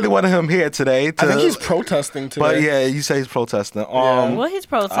 That's why I really wanted him here today. I think he's protesting today. But yeah, you say he's protesting. Well, he's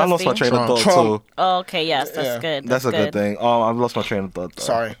protesting. I lost my train of thought Trump. too. Oh, okay, yes, that's Yeah. good. That's a good thing. I lost my train of thought. Though.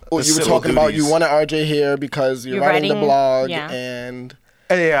 Sorry. Oh, The you were civil talking about you duties. wanted RJ here because you're writing the writing- blog yeah. and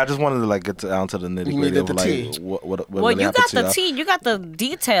Yeah, I just wanted to like get down to the nitty gritty needed of the like tea. what Well, really you happened got to the y'all. tea. You got the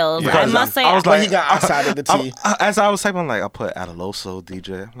details. I Because must say, I was but like, he got outside of the tea. As I was typing, I'm like, I put Adaloso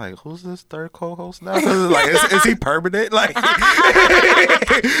DJ. I'm like, who's this third co-host now? Like, is he permanent? Like,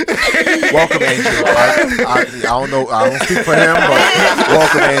 Welcome, Angel. I don't know. I don't speak for him, but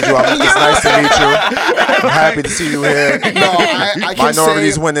welcome, Angel. It's nice to meet you. I'm happy to see you here. No, I can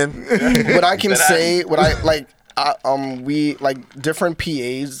Minorities say winning. what I can say. What I like. We like different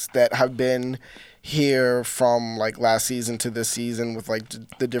PAs that have been here from like last season to this season with like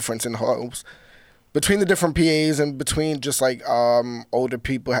the difference in hosts between the different PAs and between just like older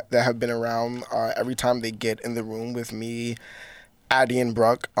people that have been around. Every time they get in the room with me, Addie and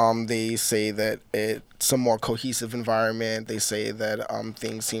Brooke, they say that it's a more cohesive environment. They say that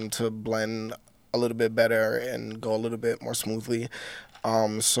things seem to blend a little bit better and go a little bit more smoothly.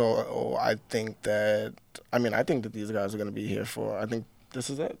 So I think that these guys are gonna be here for. I think this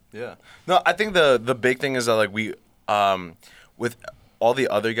is it. Yeah. No, I think the big thing is that like we with all the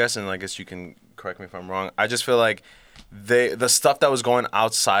other guests, and I guess you can correct me if I'm wrong. I just feel like the stuff that was going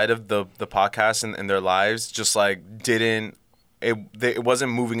outside of the podcast and their lives just like didn't. It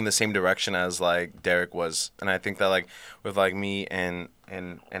wasn't moving in the same direction as like Derek was, and I think that like with like me and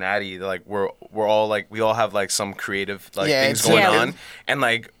Addie, like we're all like we all have like some creative like things it's going creative. on, and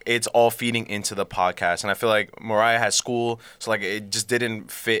like it's all feeding into the podcast. And I feel like Mariah has school, so like it just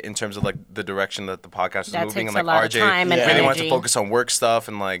didn't fit in terms of like the direction that the podcast was That moving, takes and like a lot of RJ time and really wanted to energy. focus on work stuff,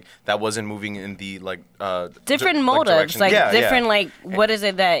 and like that wasn't moving in the like different motives, direction. like Yeah, different yeah. like what is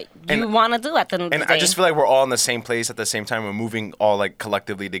it that you And- want to do at the end of And the day? I just feel like we're all in the same place at the same time. We're moving all like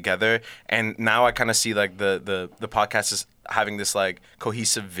collectively together. And now I kind of see like the podcast is having this like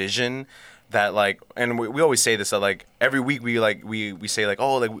cohesive vision that like, and we always say this, that like every week we say like,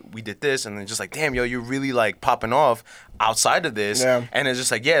 oh, like we did this, and then just like, damn, yo, you're really like popping off outside of this. Yeah. And it's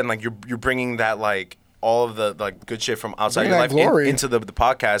just like, yeah, and like you're bringing that like all of the like good shit from outside Bring your that life glory. into the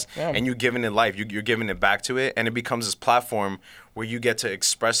podcast, Yeah. and you're giving it life. You're giving it back to it, and it becomes this platform where you get to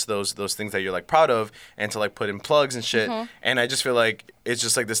express those things that you're like proud of, and to like put in plugs and shit. And I just feel like it's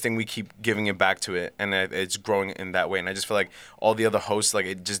just like this thing we keep giving it back to it, and it's growing in that way. And I just feel like all the other hosts, like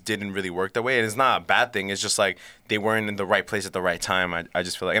it just didn't really work that way, and it's not a bad thing. It's just like they weren't in the right place at the right time. I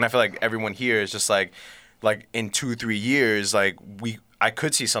just feel like, and I feel like everyone here is just like in 2-3 years, like I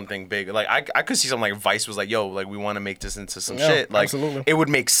could see something big. Like I could see something like Vice was like, yo, like we want to make this into some Yeah, shit. Like absolutely. it would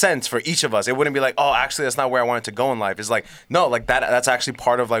make sense for each of us. It wouldn't be like, oh, actually that's not where I wanted to go in life. It's like, no, like that's actually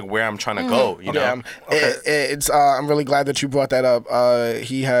part of like where I'm trying to go, you know? Yeah, it's. I'm really glad that you brought that up.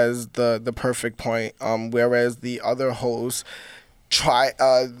 He has the perfect point. Whereas the other hosts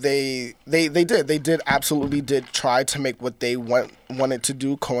they absolutely did try to make what they wanted to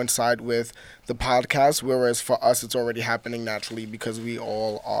do coincide with the podcast. Whereas for us, it's already happening naturally because we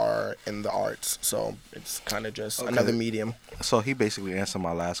all are in the arts. So it's kind of just another medium. So he basically answered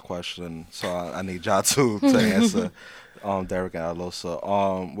my last question. So I need y'all to answer. Derek and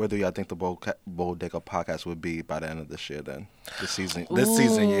Alosa. Where do y'all think the Bodega podcast would be by the end of this year? Then this season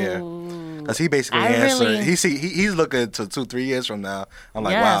year, because he basically I answered. really- He's looking to 2-3 years from now. I'm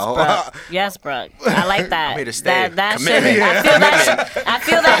like, yes, wow. Brooke. Yes, Brooke. I like that. I'm here to stay. That shit. Commitment. I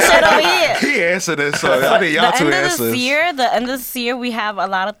feel that shit over here. He answered it, so I need y'all to the answer. end of this year, we have a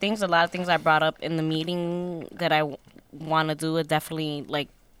lot of things I brought up in the meeting that I want to do. It definitely, like,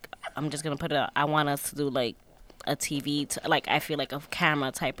 I'm just gonna put it out. I want us to do like a TV, like I feel like a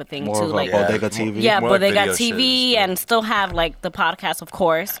camera type of thing More too, of a like Bodega TV. yeah, More but like they got video TV shows, yeah. and still have like the podcast, of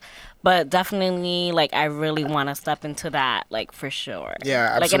course. But definitely, like I really want to step into that, like for sure.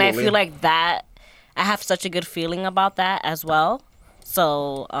 Yeah, Like, and I absolutely. feel like that. I have such a good feeling about that as well.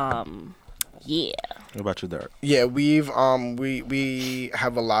 So, yeah. What about you, Derek? Yeah, we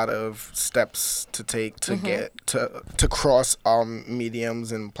have a lot of steps to take to get to cross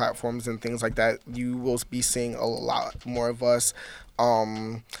mediums and platforms and things like that. You will be seeing a lot more of us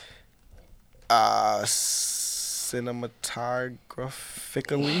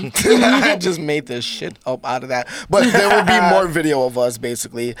cinematographically. I just made this shit up out of that. But there will be more video of us,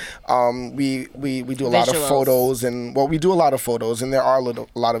 basically. We do a lot of Visuals. photos, and we do a lot of photos, and there are a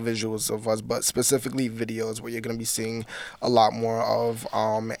lot of visuals of us, but specifically videos where you're going to be seeing a lot more of.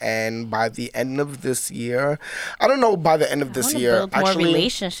 And by the end of this year, I don't know, by the end of this I wanna year, build more actually,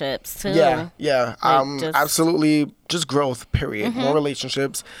 relationships too. yeah. Like, just- Absolutely, just growth. Period. More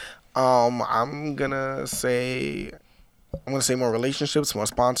relationships. I'm gonna say more relationships, more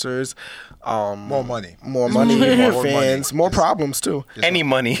sponsors, More money. more money, More more fans, money. more problems too. Any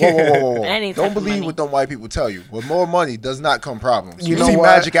money. Whoa. Any type Don't of believe money. what them white people tell you. With more money does not come problems. You You know see what?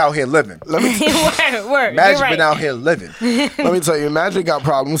 Magic out here living. Let me Word. Magic You're right. been out here living. let me tell you, Magic got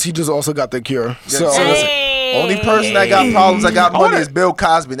problems. He just also got the cure. So so listen, Hey. Only person that got problems, that got money is Bill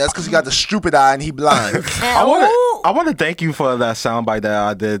Cosby. That's because he got the stupid eye and he blind. Ooh. I want to thank you for that soundbite that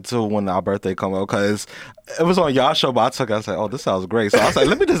I did too when our birthday come up, because it was on y'all show, but I said, oh, this sounds great. So I was like,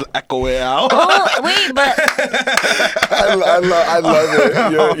 let me just echo it out. Oh, wait, but I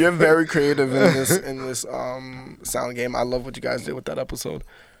love it. You're very creative in this sound game. I love what you guys did with that episode.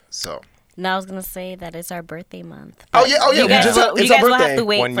 So now I was gonna say that it's our birthday month. Oh yeah. You guys, it's will, our you guys will birthday. have to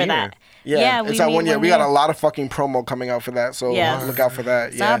wait 1 for year. that. Yeah, it's our meet 1 year. one We got year. a lot of fucking promo coming out for that, so Yes. look out for that.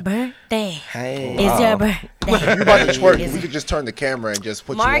 It's Yeah. our birthday. Hey. It's your birthday. you about to twerk. Is We it- could just turn the camera and just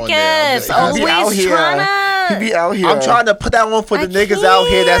put you on there. I'm Marcus, just- He be out always here. trying He to. be out here. I'm trying to put that on for the I niggas out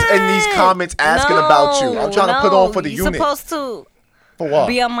here that's in these can't. comments asking about you. I'm trying to put on for the You're unit. supposed to For what?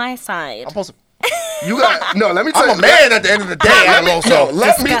 be on my side. I'm supposed to. You got no. Let me tell I'm you, a man at the end of the day. Adaloso.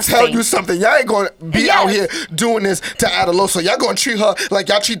 let me Disgusting. tell you something. Y'all ain't gonna be Yes. out here doing this to Adaloso. Y'all gonna treat her like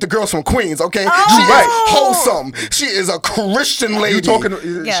y'all treat the girls from Queens, okay? Oh. She Right. is wholesome. She is a Christian lady. You talking?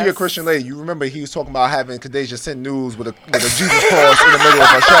 Yes. She a Christian lady. You remember he was talking about having Kadeja send news with a Jesus cross in the middle of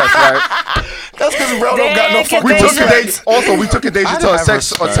her chest, right? That's because Rel don't got no Damn, fucking We took respect. Kadeja. Also, we took Kadeja to a have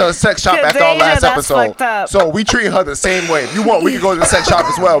sex respect. to a sex shop after our Kadeja, last that's episode. fucked up. So we treat her the same way. If you want, we can go to the sex shop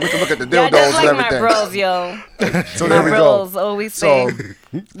as well. We can look at the Y'all dildos just like and my everything. bros, yo. So My there we bros go. always So say.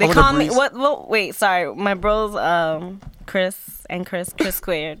 They I'm gonna call me breeze- what? Wait, sorry. My bros, Chris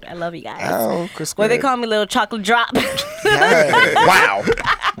Squared. I love you guys. Oh, Chris Well, they Squared. call me Little Chocolate Drop. Wow.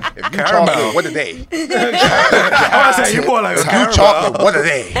 If you chocolate, what are they? I was saying, you more like a If you caramel. chocolate, what are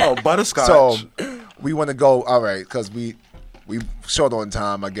they? Oh, butterscotch. So we want to go. All right, because we short on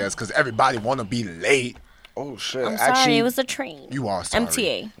time, I guess, because everybody want to be late. Oh shit! I'm sorry, Actually, it was a train. You are sorry.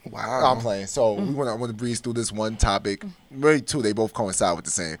 MTA. wow. I'm playing. So we want to breeze through this one topic. Really, two. They both coincide with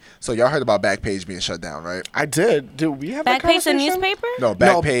the same. So y'all heard about Backpage being shut down, right? I did. Did we have that Backpage the conversation? newspaper? No,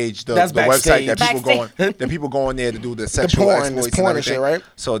 Backpage, the that's website that backstage. people the people go on there to do the sexual porn, exploits it's porn and and shit, everything. right?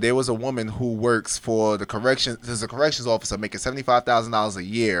 So there was a woman who works for the corrections. There's a corrections officer making $75,000 a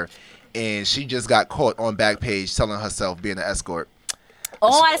year, and she just got caught on Backpage telling herself being an escort.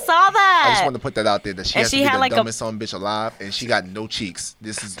 Oh, I saw that. I just wanted to put that out there that she And has she to be had the like a- dumbest son bitch alive, and she got no cheeks.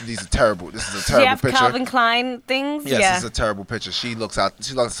 These are terrible. This is a She terrible have picture. Calvin Klein things. Yes, Yeah. this is a terrible picture. She looks like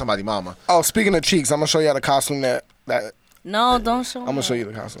somebody's mama. Oh, speaking of cheeks, I'm gonna show you the costume that No, don't show. I'm gonna show you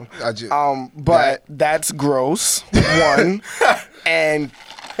the costume. I just, But that's gross. One, and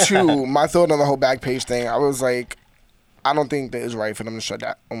two. My thought on the whole Backpage thing, I was like, I don't think that it's right for them to shut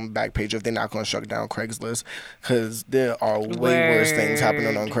down on Backpage if they're not gonna shut down Craigslist, because there are way worse things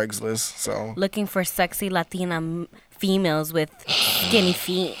happening on Craigslist. So Looking for sexy Latina females with skinny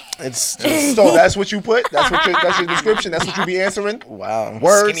feet. it's so that's what you put. That's your description. That's what you be answering. wow.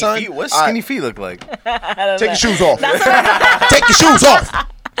 Word, Skinny son. feet? What All right, skinny feet look like? Take your shoes off. Take your shoes off.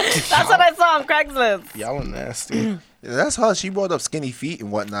 That's what I saw on Craigslist. Y'all are nasty. Yeah, that's her. She brought up skinny feet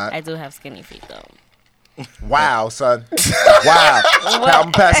and whatnot. I do have skinny feet though. Wow, son. Wow.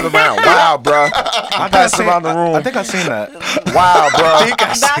 I'm passing around. Wow, bro. I'm passing around the room. I think I've seen that. Wow, bro.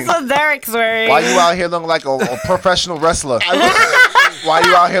 That's what Derek's wearing. Why you out here looking like a professional wrestler? Why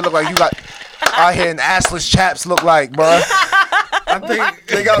you out here look like you got out here in assless chaps look like, bro? I think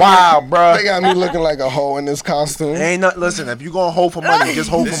they got Wow, me, bro. They got me looking like a hoe in this costume. Ain't not. Listen, if you gonna hold for money, just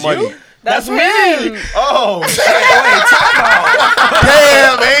hold for money. That's me. Oh,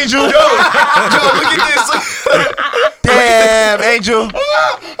 Damn, Angel. look at this. Damn, Angel. All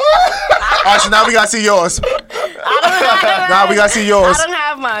right, so now we gotta see yours. Now we gotta see yours. I don't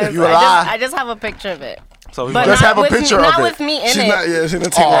have mine. You a lie. I just have a picture of it. So we But Just not have a with picture me, of not it. with me in She's it. not. Yeah, she's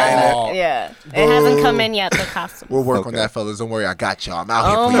not taking right in it. Oh. Yeah, it hasn't come in yet. The costume. We'll work on Okay. that, fellas. Don't worry, I got y'all. I'm out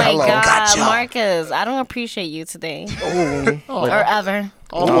here Oh for my y'all. God, Got y'all. Marcus! I don't appreciate you today Oh, or ever.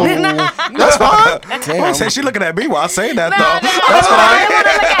 That's fine. I damn. said she looking at me while I say that No, though. I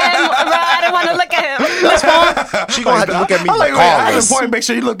didn't want to look at him, bro. I didn't want to look at him. She gonna have to look at me I'm like, wait, I had to regardless. point, make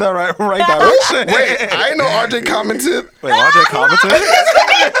sure you look that right direction. Wait, I ain't know RJ commented. Wait, RJ commented?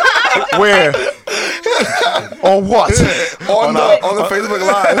 Where? On what? On the Facebook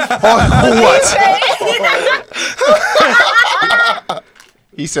Live. On what?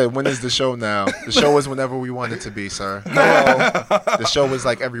 He said, "When is the show now? The show is whenever we want it to be, sir. The show is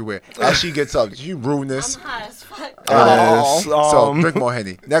like everywhere." As she gets up, you ruin this. Hot as fuck. So drink more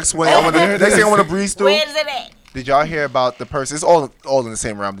Henny. Next thing I want to breeze through. Where's it at? Did y'all hear about the person? It's all in the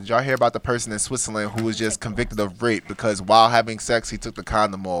same realm. Did y'all hear about the person in Switzerland who was just convicted of rape because while having sex he took the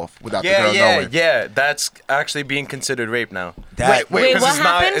condom off without the girl knowing? Yeah. That's actually being considered rape now. Wait, 'cause what it's not-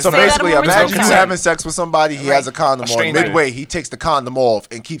 happened? it's So Say that basically, one more imagine time. you having sex with somebody, he has a condom on. stranger. Midway, he takes the condom off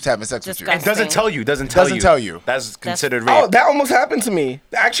and keeps having sex with you. Disgusting. It doesn't tell you. Doesn't tell you. That's considered Oh, rape. that almost happened to me.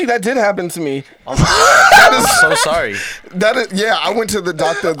 Actually, that did happen to me. Oh my God. I'm so sorry. That is, yeah. I went to the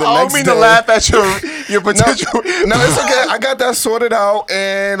doctor the I don't next mean day. to laugh at your No, potential. no, it's okay. I got that sorted out,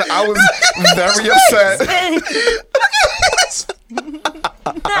 and I was very upset.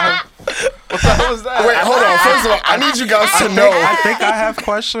 What was that? Wait, hold on. First of all, I need you guys to know. I think I have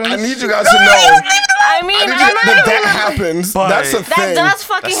questions. I need you guys to know I mean, that happens. But- That's a that thing. does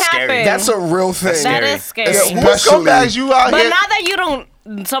fucking That's scary. happen. That's a real thing. That scary. is scary. Yeah, What scumbags you out But here? not that you don't,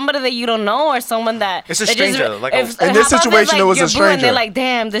 somebody that you don't know or someone that It's a they just- stranger, like a- if- In this how about situation, like it was a you're blue and stranger. They're like,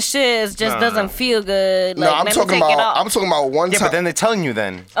 damn, this shit just doesn't feel good. No, Like, I'm let me talking take it about. off. I'm talking about one Yeah, time. but then they're telling you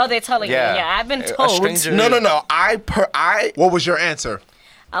then. Oh, they're telling Yeah. you. Yeah, I've been A told. stranger- No. I What was your answer?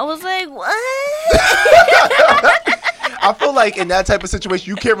 I was like, what? I feel like in that type of situation,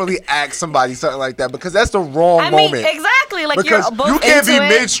 you can't really ask somebody something like that because that's the wrong I mean, moment. exactly. Like Because you're both you can't be into it.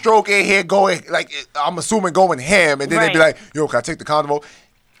 mid-stroke in here going like I'm assuming going ham, and then they'd be Right. like, "Yo, can I take the condom off?"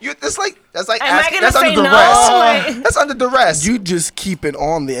 That's like Am I asking, gonna that's say under no? duress. Like- That's under duress. You just keep it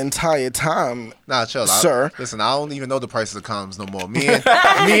on the entire time. Nah, chill, Sir. Listen, I don't even know the prices of condoms no more. Me and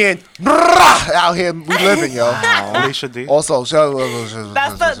brah, out here we living, yo. Alicia D. Also,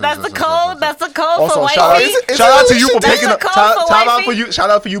 That's the code. That's the code Also, for white shout out, feet. shout out to you for That's picking the up. code Shout, for shout white out for feet? you. Shout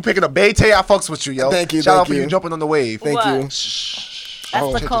out for you picking up Baytay. I fucks with you, yo. Thank you, Shout out thank for you you. jumping on the wave. Thank What? you.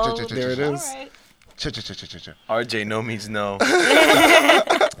 That's the code. There it is. RJ, no means no.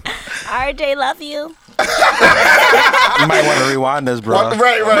 RJ, love you. You might want to rewind this, bro.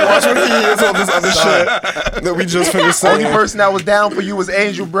 Right. Watch what he is on this other shit that we just finished Only saying. person that was down for you was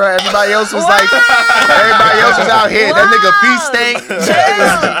Angel, bro. Everybody else was like, everybody else was out here. That nigga feet stank.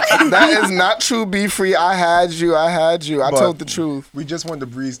 That is not true. Be free. I had you. I But- told the truth. We just wanted to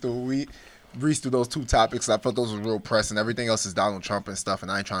breeze through. Breeze through those two topics. I felt those were real pressing. Everything else is Donald Trump and stuff, and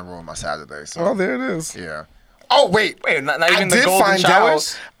I ain't trying to ruin my Saturday. So Oh, there it is. yeah, Oh, wait. Wait, not I even the did golden find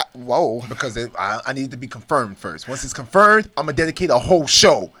showers? out. Whoa. because I need to be confirmed first. Once it's confirmed, I'm gonna dedicate a whole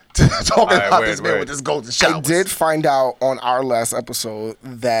show to talking Alright, about word, this man word. with this golden showers. I did find out on our last episode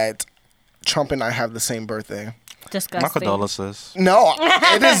that Trump and I have the same birthday. Disgusting. My condolences. No,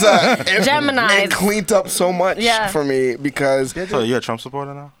 it is it, Geminis. It cleaned up so much Yeah. for me because So you're a Trump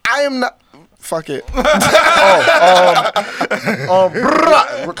supporter now? I am not. Fuck it.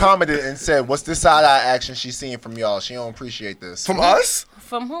 Commented and said, "What's this side eye action she's seeing from y'all? She don't appreciate this." From us?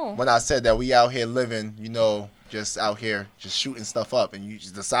 From who? When I said that we out here living, just out here just shooting stuff up, and you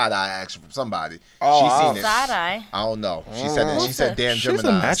just the side eye action from somebody. Oh, She's seen it. Side eye. I don't know. She said it. She said, "Damn She's Gemini."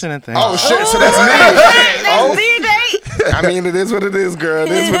 imagining things. Oh shit! So that's me. Next D-Day. I mean, it is what it is, girl.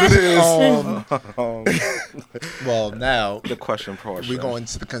 It is what it is. Well, now The question portion. we go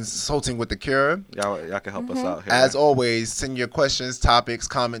into the consulting with the cure. Y'all can help us out here. As always, send your questions, topics,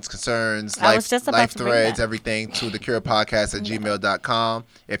 comments, concerns, I was just about life to bring threads, that. everything to thecurepodcast@gmail.com.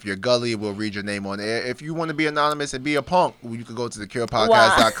 If you're gully, we'll read your name on air. If you want to be anonymous and be a punk, you can go to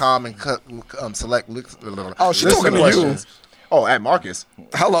thecurepodcast.com and select Oh, she's listener talking to you. questions. Oh, at Marcus.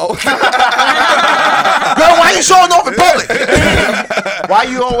 Hello. Girl, why you showing off in public? Why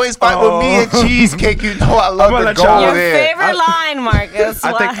you always fight with me and cheesecake? You know I love I'ma to let go y'all- Your there. favorite line, Marcus.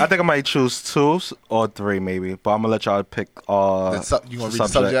 I Why? think I might choose 2 or 3 maybe, but I'm gonna let y'all pick. You gonna read the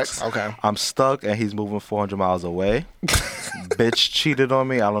subjects? Okay. I'm stuck and he's moving 400 miles away. Bitch cheated on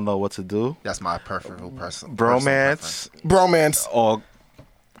me. I don't know what to do. That's my perfect person. Bromance Bromance. or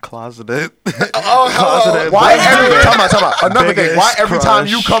closeted. Hello. Why every time another thing? Biggest Why every time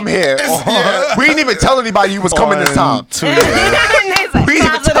you crush. come here, we didn't even tell anybody you was coming this time. 2 years. We didn't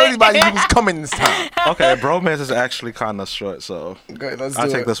even tell anybody anybody who's coming this time. Okay, bromance is actually kind of short, so Okay, let's I'll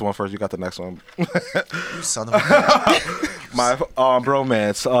do take it. this one first. You got the next one. You son of a bitch. My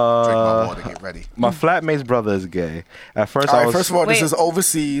bromance. Drink my water. Get ready. My flatmate's brother is gay. At first, All I right, was. first of all, this Wait. is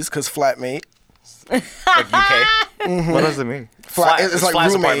overseas because flatmate. Like UK. What does it mean? It's like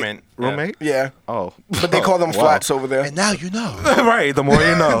Flat's roommate. apartment. Roommate? Yeah, Oh, but they call them Wow. flats over there. And now you know. Right, the more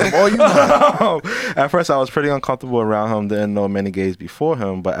you know. The more you know. At first, I was pretty uncomfortable around him. Didn't know many gays before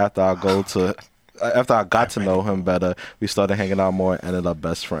him, but after I got to know him better, we started hanging out more and ended up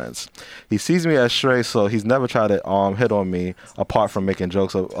best friends. He sees me as straight, so he's never tried to hit on me, apart from making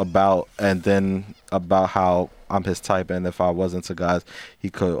jokes about how I'm his type, and if I wasn't to guys, he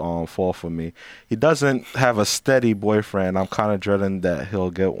could fall for me. He doesn't have a steady boyfriend. I'm kind of dreading that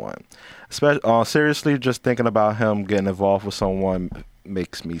he'll get one. Seriously, just thinking about him getting involved with someone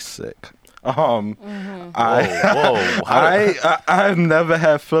makes me sick. Whoa. I've never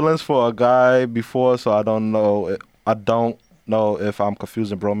had feelings for a guy before, so I don't know if I'm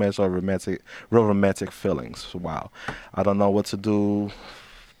confusing bromance or real romantic feelings. Wow. I don't know what to do.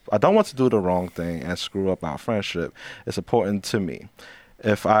 I don't want to do the wrong thing and screw up our friendship. It's important to me.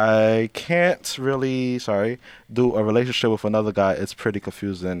 If I can't really, do a relationship with another guy, it's pretty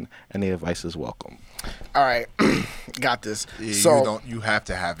confusing. Any advice is welcome. All right, got this. Yeah, So you have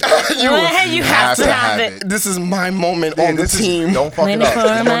to have it. You have to have it. this is my moment Yeah, on the this is- team. Don't fuck it Waiting up. for You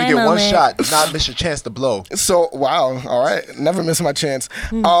only my get one moment. shot. Do not miss your chance to blow. So wow, all right, never miss my chance.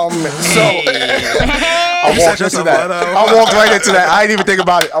 So I walked into that. I walked right into that. I didn't even think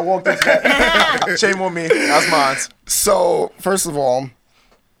about it. I walked into that. Shame on me. That's mine. So first of all,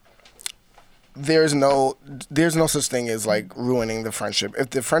 there's no such thing as like ruining the friendship. If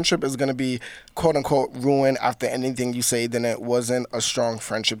the friendship is gonna be quote unquote ruined after anything you say, then it wasn't a strong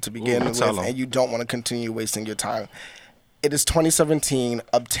friendship to begin with, tell 'em. and you don't want to continue wasting your time. It is 2017.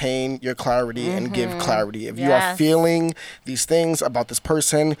 Obtain your clarity and give clarity. If you are Yes. feeling these things about this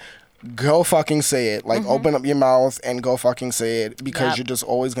person, go fucking say it. Like open up your mouth and go fucking say it, because Yep. you're just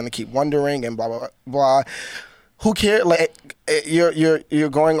always gonna keep wondering and blah blah blah. Who cares? Like you're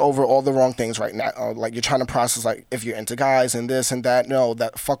going over all the wrong things right now. Like you're trying to process like if you're into guys and this and that. No,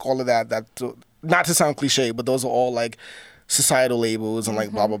 that fuck all of that. That not to sound cliche, but those are all like societal labels and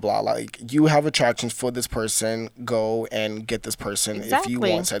like blah blah blah. Like you have attractions for this person, go and get this person if you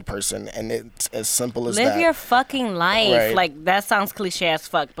Exactly. want said person, and it's as simple as Live that. your fucking life. Right. Like that sounds cliche as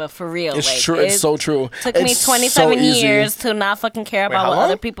fuck, but for real, It's like, true. It's so true. Took me It's 27 so easy. years to not fucking care about how what long?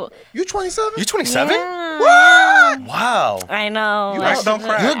 other people. You 27? You 27? Yeah. Wow. I know. You I don't should've-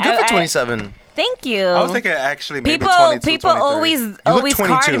 cry. You look good for I- 27. Thank you. I was thinking actually maybe people 22, people 23. always card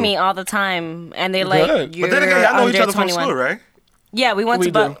 22. me all the time, and they Good. like But you're But then again, y'all know each under other from 21. school, right? Yeah, we went We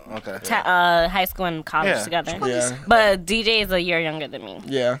to do. Okay. high school and college Yeah. together. Yeah. But DJ is a year younger than me.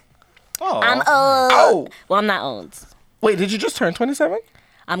 Yeah. Oh. I'm old. Oh. Well, I'm not old. Wait, did you just turn 27?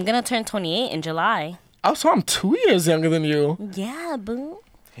 I'm gonna turn 28 in July. Oh, so I'm 2 years younger than you. Yeah, boo.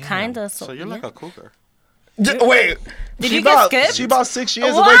 Kinda. So you're like a cougar. Wait. Did you get skipped? She about 6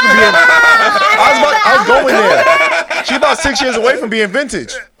 years away from being. I was going there. She about 6 years away from being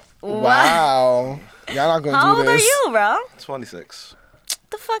vintage. Wow. Y'all not gonna How do old are this. you, bro? 26.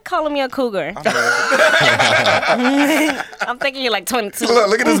 The fuck calling me a cougar? I'm thinking you're like 22.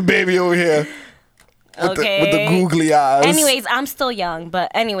 Look at this baby over here with Okay. the googly eyes. Anyways, I'm still young, but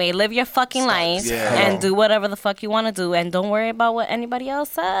anyway, live your fucking life and do whatever the fuck you want to do, and don't worry about what anybody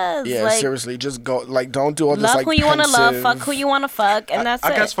else says. Yeah, like, seriously, just go. Like, don't do all this. love Like, who you want to love, pensive- fuck who you want to fuck, and that's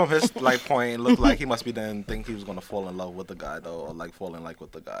I it. guess from his point, it looked like he must be didn't think he was gonna fall in love with the guy though, or like fall in like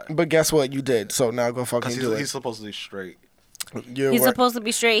with the guy. But guess what? You did. So now go fucking Because do he's it. supposed to be straight. You're He's wor- supposed to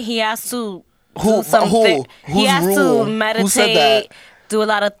be straight. He has to Who- do something. who? He Whose has rule? to Who meditate. said that? Do a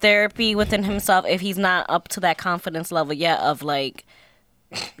lot of therapy within himself if he's not up to that confidence level yet of like,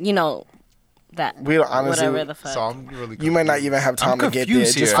 you know, that We don't honestly. whatever the fuck. So I'm really. You might not even have time to get there.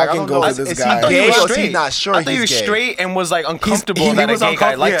 confused Just here. I fucking don't go know. with this Is he guy. gay? was or is he straight. not sure I thought he he's was gay? straight and was like uncomfortable He that a was gay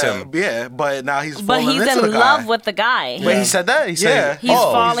guy uncomfortable. liked Yeah, him. yeah, but now he's But falling he's into the in guy. love with the guy. Wait, he said that? He said Yeah. He's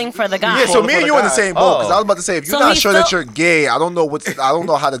oh. falling for the guy. Yeah, so Falling me for and the you in the guy. same boat. Because Oh. I was about to say, if you're So not he's sure that still- you're gay, I don't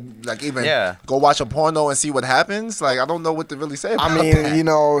know how to like even Yeah. go watch a porno and see what happens. Like I don't know what to really say. I About mean, that. you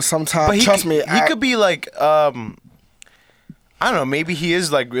know, sometimes. Trust me. He could be like, I don't know. Maybe he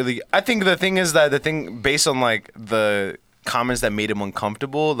is like really. I think the thing is that the thing based on like the comments that made him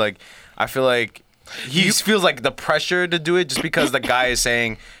uncomfortable. Like, I feel like he feels like the pressure to do it just because the guy is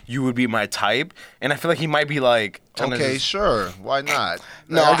saying you would be my type, and I feel like he might be like. trying to Okay, just- sure. Why not?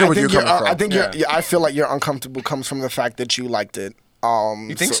 No, I get where you're think coming from. I think Yeah. I feel like you're uncomfortable comes from the fact that you liked it.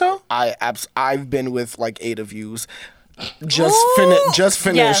 You think so? I've been with like 8 of yous. Just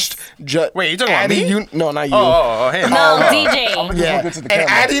finished. Wait, you talking about Addie, me? No, not you. Oh, him. No, DJ. Yeah, Look into the and camera.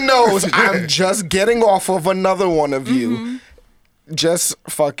 Addie knows I'm just getting off of another one of you. Just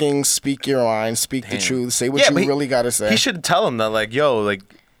fucking speak your mind, speak the truth, say what Yeah, you but really gotta say. He should tell him that, like, yo, like,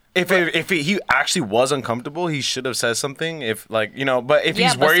 if he actually was uncomfortable, he should have said something. If, like, you know, but if Yeah,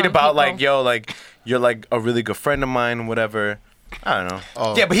 he's but worried some about, people- like, yo, like, you're like a really good friend of mine, whatever. I don't know.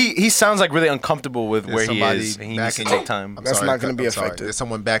 Oh. Yeah, but he sounds like really uncomfortable with There's where he somebody is. And he needs to backing take time. I'm That's sorry, not gonna be I'm sorry. effective. There's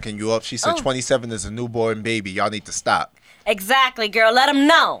someone backing you up. She said Oh. 27 is a newborn baby. Y'all need to stop. Exactly, girl. Let him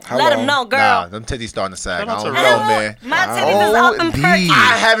know. Let him know, girl. Nah, them titties starting to sag. I out don't to know, Ro. man. My titties is up and perky.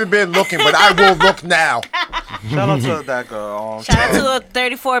 I haven't been looking, but I will look now. Shout out to that girl. Shout out to a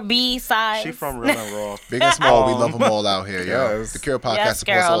 34B size. She from Real and Raw. Big and small, we love them all out here, yo. Yes. The Cure Podcast Yes,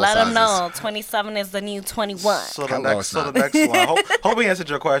 supports girl. all Let sizes. them know. 27 is the new 21. So Hello, it's not. the next one. Hope we answered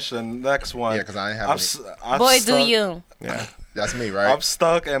your question. Next one. Yeah, 'cause I ain't have I'm any. I'm Boy, do stuck- you. Yeah, that's me, right? I'm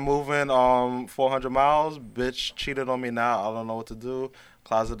stuck and moving 400 miles. Bitch cheated on me now. I don't know what to do.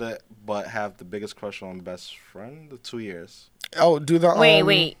 Closeted, but have the biggest crush on best friend. 2 years. Oh, do the Wait. didn't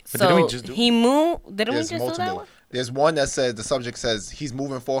we So just do- he moved. Didn't we There's just do that multiple. one? There's one that says the subject says he's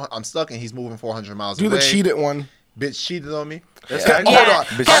moving 400. I'm stuck and he's moving 400 miles Do away. the cheated one. Bitch cheated on me. That's Yeah, on.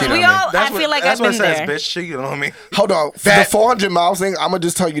 Bitch because cheated we on me. all. I That's feel like that's I've what been it says. there. Bitch cheated on me. Hold on. For the 400 miles thing, I'm gonna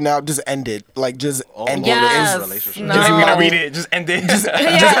just tell you now. Just end it. Like just end Yes. it. Relationship. No. Just you gonna read it. Just end it.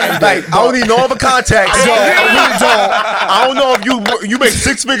 Like, I don't need no other context. So, I really don't. I don't know if you make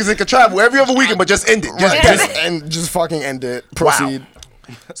 6 figures and can travel every other weekend, but just end it. Just fucking end it. Proceed.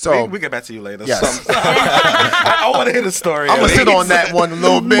 So we get back to you later. Yes. I want to hear the story. I'm gonna at sit on least. that one a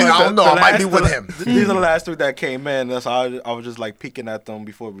little bit. I don't know. I might be with him. These are the last 3 that came in. That's how I was just like peeking at them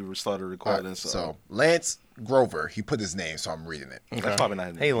before we started recording. So Lance Grover, he put his name, so I'm reading it. that's probably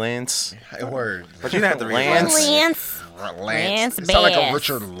not. Hey, Lance. Hey, word. But you didn't have to read Lance. it. Lance It sounds like a Bass.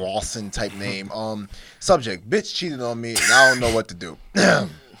 Richard Lawson type name. Subject: bitch cheated on me, and I don't know what to do.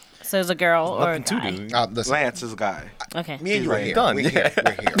 So it's a girl or a Nothing to guy. do. Listen, Lance is a guy. Okay. me and you are here. Done, We're yeah. here.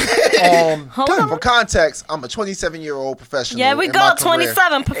 We're here. Hold on. For context, I'm a 27-year-old professional. Yeah, we in go. my career.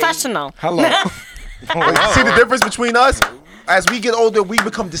 27, professional. Hello. See the difference between us? As we get older, we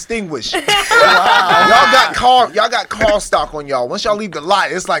become distinguished. Y'all got car stock on y'all. Once y'all leave the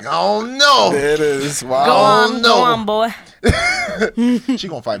lot, it's like, oh no. It is. Wow. Go on, no. go on, boy. She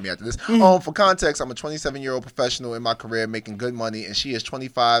gonna fight me after this. For context, I'm a 27-year-old professional in my career making good money, and she is a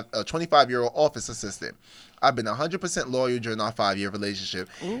 25-year-old office assistant. I've been 100% loyal during our 5-year relationship,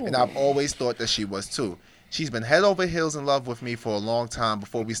 and I've always thought that she was too. She's been head over heels in love with me for a long time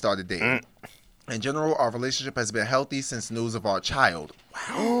before we started dating. In general, our relationship has been healthy since news of our child.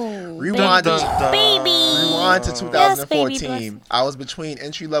 Wow. Rewind to Baby. Rewind to Yes, baby, 2014. I was between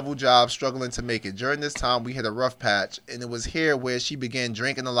entry-level jobs, struggling to make it. During this time, we hit a rough patch, and it was here where she began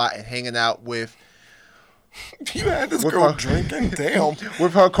drinking a lot and hanging out with You had this With girl her- drinking. Damn.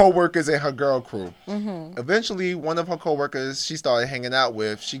 with her coworkers and her girl crew. Eventually, one of her coworkers she started hanging out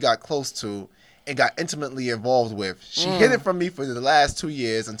with, she got close to and got intimately involved with. She hid it from me for the last 2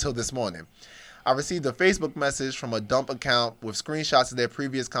 years until this morning. I received a Facebook message from a dump account with screenshots of their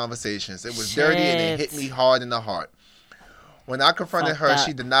previous conversations. It was dirty and it hit Shit. me hard in the heart. When I confronted Fuck her, that.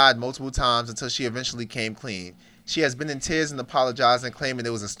 she denied multiple times until she eventually came clean. She has been in tears and apologizing, claiming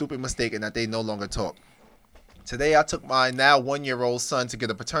it was a stupid mistake and that they no longer talk. Today, I took my now 1-year-old son to get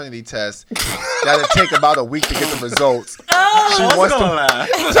a paternity test. That'll take about a week to get the results. She wants to laugh.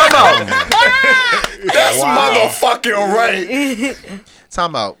 time out. That's motherfucking right.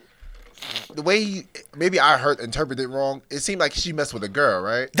 Time out. The way maybe I interpreted it wrong. It seemed like she messed with a girl,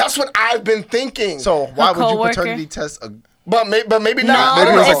 right? That's what I've been thinking. So why would you coworker? paternity test a? but maybe No, not.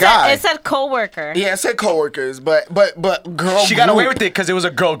 Maybe it was a guy. It said co-worker. Yeah, it said coworkers, but girl. She got group. away with it because it was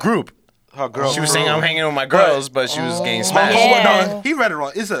a girl group. Her girl. She was saying I'm hanging with my girls, but she was getting smashed. Yeah. No, he read it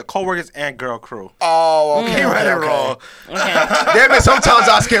wrong. It's a coworkers and girl crew. Oh, okay. He read it okay. wrong. Damn it! Sometimes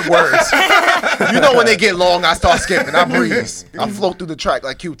I skip words. You know when they get long, I start skipping. I breeze. I float through the track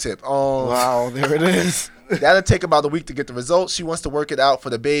like Q-tip. Wow, there it is. That'll take about a week to get the results. She wants to work it out for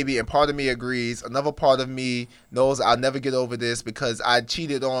the baby, and part of me agrees. Another part of me knows I'll never get over this because I've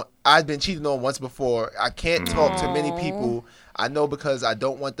been cheated on once before. I can't talk to many people I know because I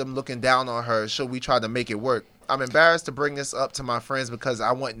don't want them looking down on her should we try to make it work. I'm embarrassed to bring this up to my friends because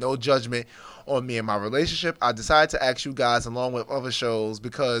I want no judgment on me and my relationship. I decided to ask you guys along with other shows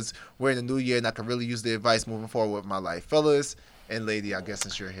because we're in the new year and I can really use the advice moving forward with my life. Fellas and lady, I guess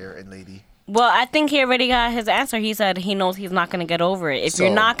since you're here, and lady. Well, I think he already got his answer. He said he knows he's not going to get over it. If So,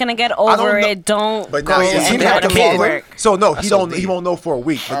 you're not going to get don't over know- it, don't But go now and he try had to a make it kid. work. So no, That's he so don't. He weird. won't know for a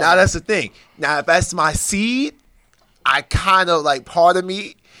week. But now that's the thing. Now if that's my seed, I kind of like part of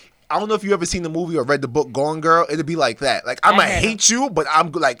me. I don't know if you ever seen the movie or read the book Gone Girl. It'd be like that. Like I'm gonna hate you, but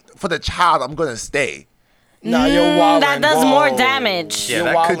I'm like for the child, I'm gonna stay. Nah, you're wildin'. That does more damage. Yeah, You're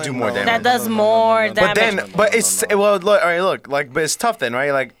that could wildin', do more bro. damage. That does more But damage. then, but it's well, look, all right, look, like, but it's tough then,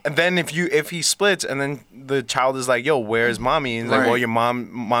 right? Like, and then if he splits, and then the child is like, "Yo, where's mommy?" And he's like, Right. "Well, your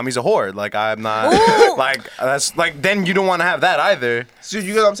mommy's a whore. Like, I'm not, Ooh. like, that's like, then you don't want to have that either." So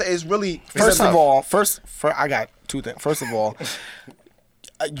you get what I'm saying? It's really First it's of all, I got two things. First of all,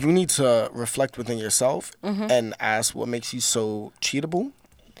 you need to reflect within yourself and ask what makes you so cheatable.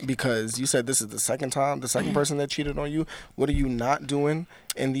 Because you said this is the second person that cheated on you. What are you not doing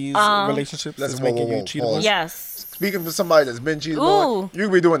in these relationships that's making you cheatable? pause. Yes. Speaking for somebody that's been cheated Ooh. on, you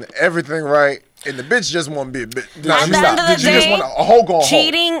be doing everything right, and the bitch just want to be a bitch. At the end of the She just day, want a hoe going home.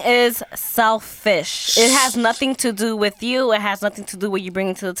 cheating is selfish. It has nothing to do with you. It has nothing to do with you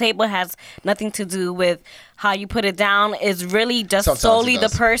bringing to the table. It has nothing to do with how you put it down. It's really just Sometimes solely it the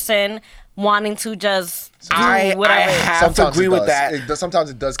does. person wanting to just do I whatever. have to agree with that. Sometimes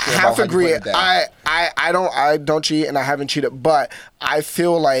it does. Care Have about to how you agree. put it down. I don't cheat and I haven't cheated, but I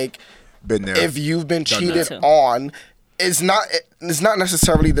feel like Been there. if you've been Done cheated that. on, it's not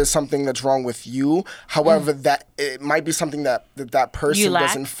necessarily there's something that's wrong with you. However, that it might be something that person You lack.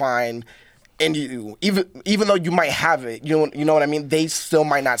 doesn't find in you. Even though you might have it, you know what I mean? They still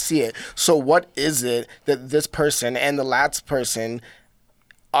might not see it. So what is it that this person and the last person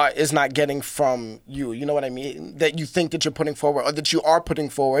is not getting from you? You know what I mean? That you think that you're putting forward or that you are putting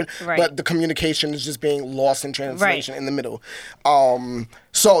forward, Right. but the communication is just being lost in translation Right. in the middle.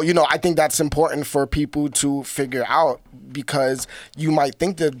 So, I think that's important for people to figure out, because you might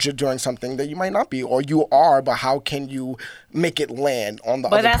think that you're doing something that you might not be, or you are, but how can you make it land on the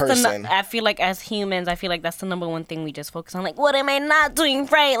But other that's person? I feel like as humans, I feel like that's the number one thing we just focus on. Like, what am I not doing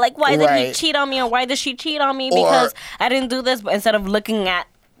right? Like, why did he Right. cheat on me, or why did she cheat on me? Or- Because I didn't do this. But instead of looking at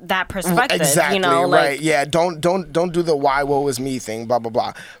that perspective, Exactly, like, right. Yeah, don't do the why woe is me thing, blah blah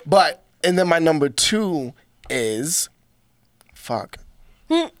blah. But and then my number two is fuck.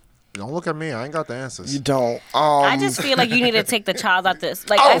 Don't look at me. I ain't got the answers. You don't. I just feel like you need to take the child out this.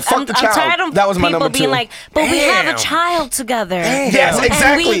 Like, Oh, fuck I'm the child. tired of That was my people number being two. like, but we have a Damn. child together. Yes, And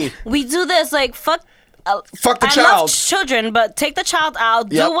exactly. we do this. Like, fuck. Fuck the I child. love children, but take the child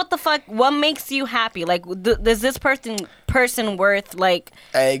out. Yep. Do what the fuck. What makes you happy? Like, is this person worth like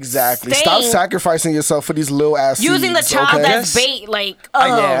Exactly. Stop staying- sacrificing yourself for these little ass using the seeds, child okay? as bait? Like, oh,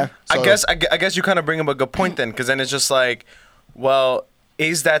 Yeah. I guess you kind of bring up a good point then, because then it's just like, well,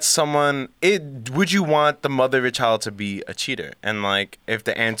 is that someone? Would you want the mother of your child to be a cheater? And like, if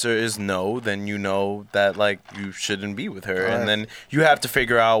the answer is no, then you know that like you shouldn't be with her, and then you have to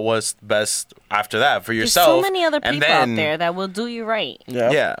figure out what's best after that for there's yourself. so many other and people then- out there that will do you right.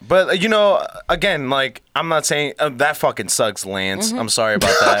 Yeah. Yeah, but again, like I'm not saying that fucking sucks, Lance. I'm sorry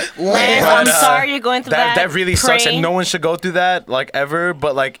about that. Lance, But, I'm sorry you're going through that. That really sucks, Pray. and no one should go through that like ever.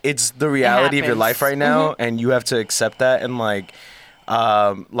 But like it's the reality of your happens. life right now, and you have to accept that and like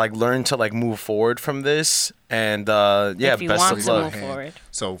learn to like move forward from this. And yeah, If you best want of to luck. move forward.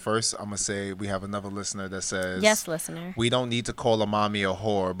 So first, I'm gonna say we have another listener that says, Yes, listener. we don't need to call a mommy a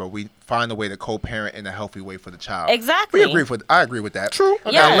whore, but we find a way to co-parent in a healthy way for the child." Exactly. I agree with that. True.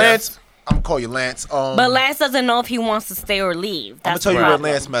 Now, Yes. Lance, I'm gonna call you Lance. But Lance doesn't know if he wants to stay or leave. I'm gonna That's tell the you where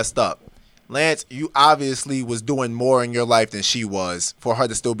problem. Lance messed up. Lance, you obviously was doing more in your life than she was for her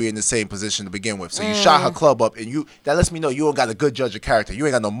to still be in the same position to begin with. So you shot her club up, and that lets me know you don't got a good judge of character. You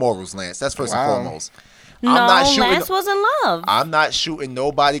ain't got no morals, Lance. That's first and Wow. foremost. No, Lance was in love. I'm not shooting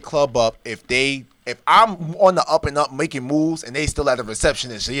nobody club up if I'm on the up and up making moves and they still at the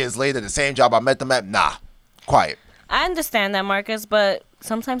receptionist years later, the same job I met them at. Nah, quiet. I understand that, Marcus, but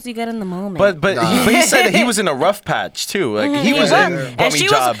sometimes you get in the moment. But he said that he was in a rough patch too. Like he was in and bummy she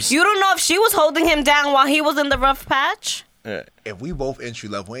jobs. was. You don't know if she was holding him down while he was in the rough patch. If we both entry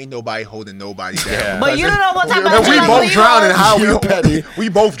level, ain't nobody holding nobody down. Yeah. But you don't know what type of If entry we level both you drowning, are. how You're petty. we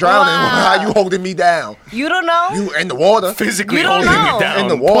both drowning? Wow. How you holding me down? You don't know. You in the water? Physically You don't holding know. you down, In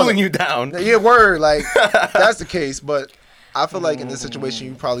the water. pulling you down. Yeah, word. Like that's the case, but I feel like in this situation,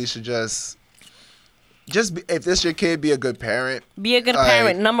 you probably should just be, if this your kid, be a good parent. Be a good Like,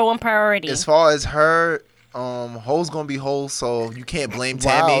 parent. Number one priority. As far as her, hoes gonna be hoes, so you can't blame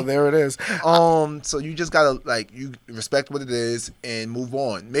Tammy. Wow, there it is. So you just gotta you respect what it is and move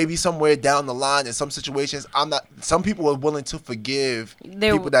on. Maybe somewhere down the line in some situations, some people are willing to forgive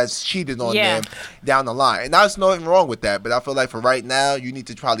people that's cheated on them down the line. And there's nothing wrong with that. But I feel like for right now, you need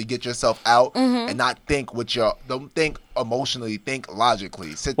to probably get yourself out and not think don't think emotionally, think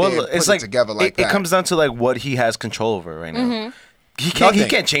logically. Sit there and put it's it like together like it that. comes down to like what he has control over right now. He Nothing.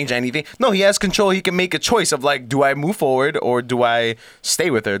 can't change anything. No, he has control. He can make a choice of like, do I move forward or do I stay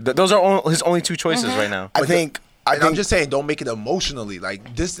with her? Those are his only two choices right now. I think. And I'm just saying, don't make it emotionally.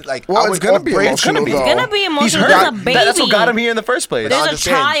 Like this, like Well, I it's would gonna go be brain- emotional. It's gonna be He's emotional. hurt. There's a baby. That's what got him here in the first place. There's a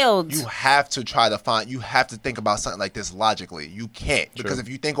Understand, child. You have to try to find. You have to think about something like this logically. You can't because if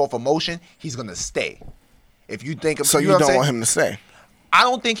you think off emotion, he's gonna stay. If you think of, So you know what I'm don't saying? want him to stay. I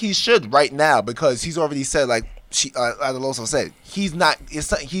don't think he should right now because he's already said like Adeloso said he's not. It's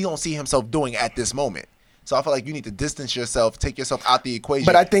something he don't see himself doing at this moment. So I feel like you need to distance yourself, take yourself out the equation.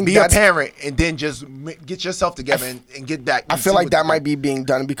 But I think be a that's- parent and then just get yourself together and get back. I and feel see like what that you might think. be being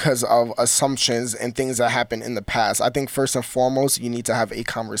done because of assumptions and things that happened in the past. I think first and foremost, you need to have a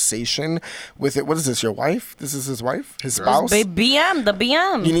conversation with it. What is this? Your wife? This is his wife, his spouse. The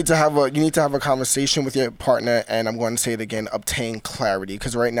BM. You need to have a conversation with your partner, and I'm going to say it again: obtain clarity.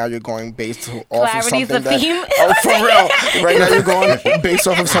 Because right now you're going based off of Clarity's something the theme. Oh, for real! Right now you're going based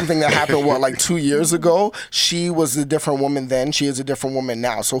off of something that happened like 2 years ago. She was a different woman then. She is a different woman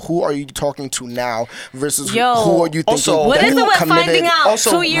now. So who are you talking to now versus Yo. who are you thinking? Also, What is who it with committed- finding out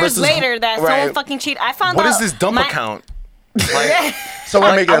also 2 years versus- later that someone right. fucking cheated? I found What out. is this dump my- account? Like,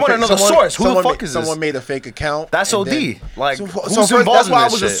 Someone Like, made I wanna know the source. Who the fuck is this? Someone made a fake account. That's and OD. then- Like, so, who's so first, involved that's in why I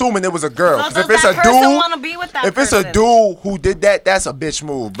this was shit? assuming it was a girl. So 'Cause does if it's that a person dude, wanna be with that if it's a person? dude who did that, that's a bitch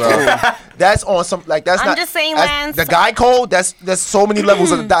move, bro. That's on some like that's I'm not. just saying, that's- Lance. The guy code. There's so many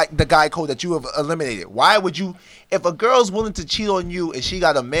levels of the guy code that you have eliminated. Why would you? If a girl's willing to cheat on you and she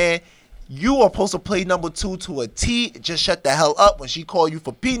got a man. You are supposed to play number 2 to a T. Just shut the hell up. When she call you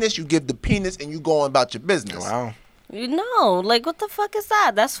for penis, you give the penis and you go on about your business. Wow. No, like what the fuck is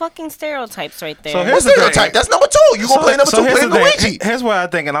that? That's fucking stereotypes right there. So What's here's the stereotype? thing. That's number 2. You gonna play number 2? here's Play the thing. Luigi. Here's what I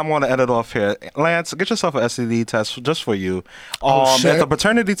think, and I'm going to edit off here. Lance, get yourself an STD test just for you. shit. If the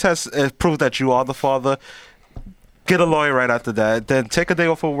paternity test proves that you are the father, get a lawyer right after that. Then take a day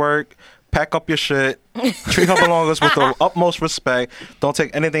off of work. Pack up your shit. Treat her belongings with the utmost respect. Don't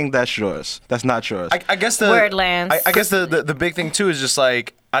take anything that's yours. That's not yours. I guess the Word, Lance. I guess the big thing too is just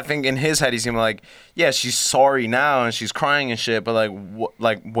like I think in his head he's gonna be like, yeah, she's sorry now and she's crying and shit, but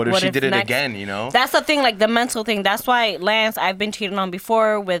what if she did it next- again? You know? That's the thing, like the mental thing. That's why, Lance, I've been cheated on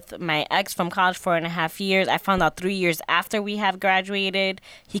before with my ex from college 4.5 years. I found out 3 years after we have graduated.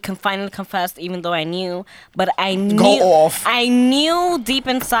 He finally confessed, even though I knew. But I knew, off. I knew deep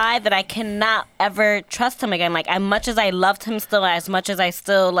inside that I cannot ever trust him again. Like, as much as I loved him still, as much as I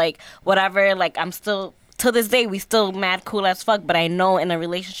still, like, whatever, like, I'm still, to this day, we still mad cool as fuck. But I know in a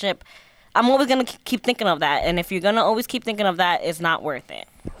relationship, I'm always going to keep thinking of that. And if you're going to always keep thinking of that, it's not worth it.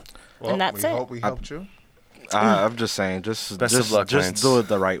 Well, and that's we it. hope we helped you. I'm just saying, just Best of just, luck, just Lance. do it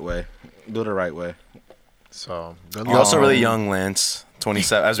the right way. Do it the right way. So good You're also really young, Lance.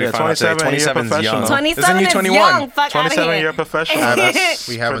 27. As we Yeah, found out today, 27, 27 is young. professional. 27 Isn't he is 21? young. Fuck out of 27 here. year professional. We have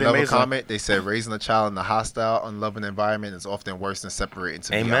Pretty another amazing. comment. They said raising a child in a hostile, unloving environment is often worse than separating.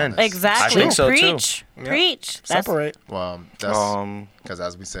 To be Amen. honest. Exactly. I think so, too. Preach. Preach. That's- Separate. Well, that's Um, because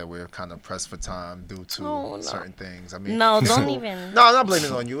as we said, we're kind of pressed for time due to Oh, no. certain things. I mean, No, don't even. No, I'm not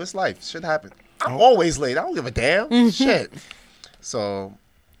blaming it on you. It's life. Shit happen. I'm always late. I don't give a damn. Shit. So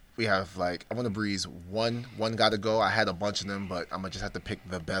we have like I want to breeze one gotta go. I had a bunch of them, but I'm gonna just have to pick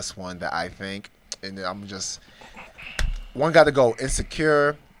the best one that I think, and then I'm just one gotta go.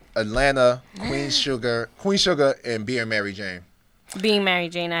 Insecure, Atlanta, Queen Sugar, and Being Mary Jane. Being Mary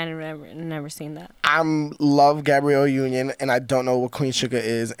Jane, I never seen that. Love Gabrielle Union, and I don't know what Queen Sugar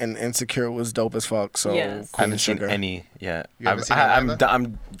is, and Insecure was dope as fuck. So Yes. I Queen haven't seen Sugar. any yet. You haven't seen I'm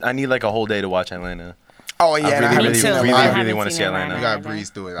Atlanta? I need like a whole day to watch Atlanta. Oh yeah, I and really, haven't really, seen really, it really, live. really want to see Atlanta. Atlanta. You gotta breeze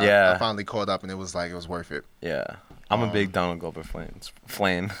through it. Yeah. I finally caught up, and it was worth it. Yeah. I'm a big Donald Glover flan.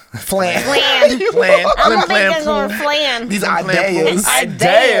 Flan. Flan. I'm I'm in a plan big pool. going flan. These ideas.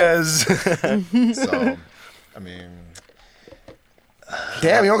 Ideas. So, I mean.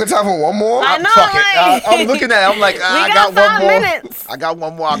 Damn, you don't got time for one more? I know, Fuck it. right? I'm looking at it. I'm like, I got got 5 one more. minutes. I got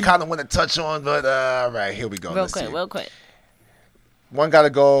one more I kind of want to touch on, but all right, here we go. Real Let's quick, see. real quick. One got to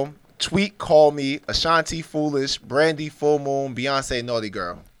go. Tweet, call me, Ashanti, Foolish, Brandy, Full Moon, Beyonce, Naughty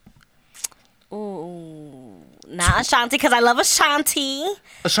Girl. Ooh. Not Ashanti, because I love Ashanti.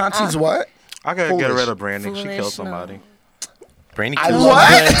 Ashanti's what? I gotta Foolish. get rid of Brandy. She Foolish, killed somebody. Brandy I killed love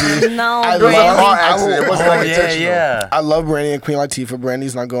somebody. Brandy. No, I It was a love- car I will- accident. It wasn't Oh like yeah, intentional. yeah. I love Brandy and Queen Latifah.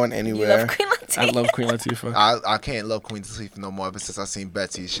 Brandy's not going anywhere. love Queen Latifah. I love Queen Latifah. I can't love Queen Latifah no more ever since I seen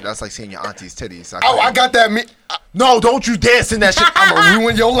Betsy. That's like seeing your auntie's titties. Oh, I got that. No, don't you dare send that shit. I'ma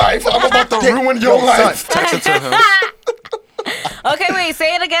ruin your life. I'm about to ruin your Yo, life. son, Text it to him. Okay, wait,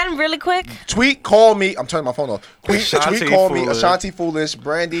 say it again really quick. Tweet, call me. I'm turning my phone off. Ashanti, Tweet, call me. Foolish. Ashanti, Foolish,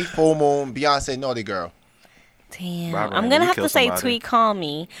 Brandy, Full Moon, Beyonce, Naughty Girl. Damn. Robert, I'm when gonna you have kill to say somebody. tweet, call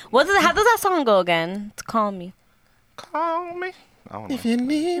me. How does that song go again? To call me. Call me. I don't know. If you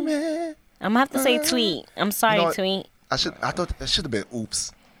need me. I'm gonna have to say tweet. I'm sorry, know what? tweet. I thought that should have been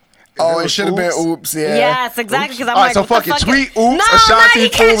oops. Oh, it was should have been oops. Yeah. Yes, exactly. Because I'm All like, right, so what the fuck it. fuck Tweet is- oops, No, Ashanti you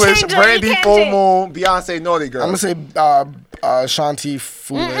can't Foolish, change it. Brandy You can't Full change- Moon, Beyonce Naughty Girl. I'm gonna say Ashanti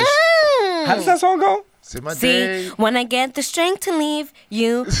Foolish. How does that song go? See my See, day. when I get the strength to leave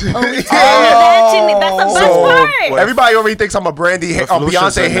you, always tell me that you need. That's the best part. Everybody already thinks I'm a Brandy, Lucia's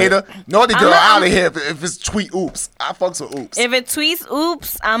Beyonce in it. hater. Naughty Girl I'm- out of here if it's tweet oops. I fucks with oops. If it tweets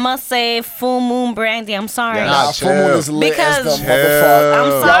oops, I must say full moon Brandy. I'm sorry. Yeah, Nah, chill. Full Moon is lit as Because- the motherfucker. I'm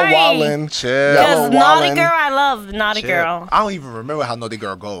Y'all sorry. wildin'. Chill. Y'all Because Naughty wildin'. Girl, I love Naughty Chill. Girl. I don't even remember how Naughty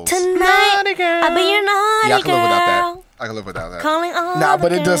Girl goes. Tonight, I'll be your naughty Yeah, I can live without that. girl. I can live without that. Calling all Nah, the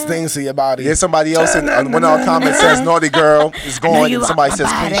but it does girls. things to your body. Yeah, somebody else in one of our comments says Naughty Girl is going, you and somebody want says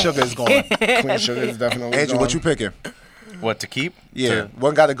my Queen body. Sugar is going. Queen Sugar is definitely Andrew, what you going. picking? What to keep? Yeah,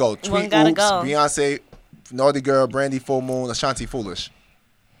 one gotta go. Tweet gotta oops, go. Beyonce, Naughty Girl, Brandy Full Moon, Ashanti Foolish.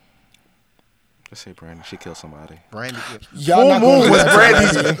 Let's say Brandy. She killed somebody. Brandy. Y'all Full not gonna Moon do was that to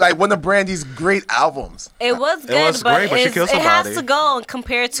Brandy's Brandy. like one of Brandy's great albums. It was good, was but, great, but she it's- killed it has somebody. to go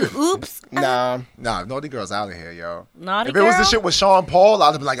compared to oops. Nah. Nah, Naughty Girl's out of here, yo. Naughty If it was the Girl? shit with Sean Paul,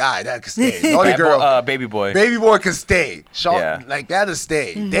 I'd have been like, alright, that could stay. Naughty Girl, Baby Boy. Baby Boy could stay. Sean, Yeah. like that'll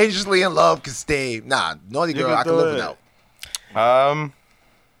stay. Mm-hmm. Dangerously in Love could stay. Nah, Naughty Girl, can I can do live it. without. Um,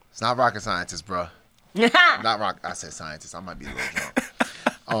 It's not rocket scientist, bro. Not rock. I said scientist. I might be a little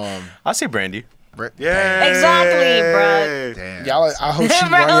drunk. I'll say Brandy. Yeah. Exactly, bruh. Damn. Y'all, I hope she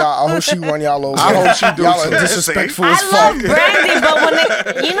run y'all. I hope she run y'all over. I hope she do Y'all too. are disrespectful as I fuck. love Brandy, but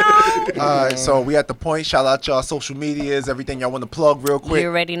when it, you know, All right, so we at the point. Shout out y'all social medias, everything y'all want to plug real quick. you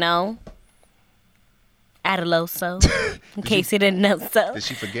already know. Adaloso, in case you didn't know so. Did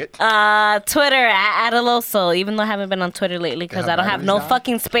she forget? Twitter at Adaloso, even though I haven't been on Twitter lately because I don't have no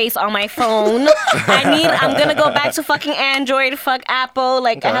fucking space on my phone. I'm gonna go back to fucking Android, fuck Apple.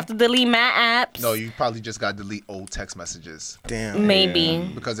 Like, I have to delete my apps. No, you probably just got to delete old text messages. Damn.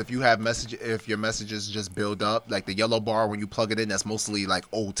 Maybe. Because if you have if your messages just build up, like the yellow bar when you plug it in, that's mostly like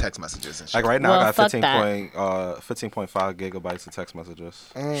old text messages and shit. Like right now, Well, I got fuck 15.5 gigabytes of text messages.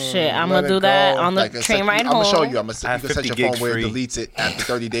 Shit, I'm let gonna it do that go. on the Like I train said, ride I'm home. gonna show you. You I have can set 50 your gigs phone where it free. deletes it after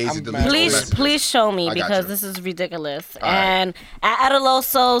 30 days. It deletes all Please, messages. please show me I got because you. this is ridiculous. All right. And at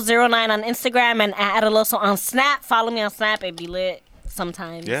Adaloso09 on Instagram and at Adaloso on Snap. Follow me on Snap. It be lit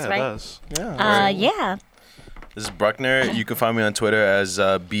sometimes. Yeah, right? it does. Yeah. This is Bruckner. You can find me on Twitter as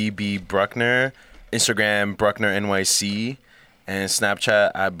BB Bruckner, Instagram Bruckner NYC, and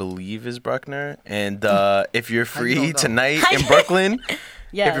Snapchat I believe is Bruckner. And if you're free know? tonight in Brooklyn,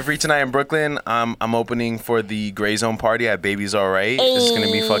 Yes. if you're free tonight in Brooklyn, I'm opening for the Gray Zone party at Baby's Alright. It's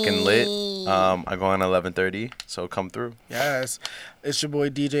gonna be fucking lit. I go on 11:30, so come through. Yes. It's your boy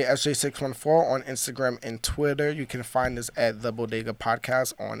DJ SJ614 on Instagram and Twitter. You can find us at The Bodega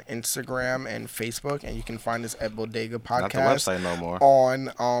Podcast on Instagram and Facebook. And you can find us at Bodega Podcast. Not the website no more. On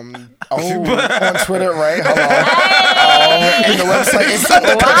on Twitter, right? Hello. And the website is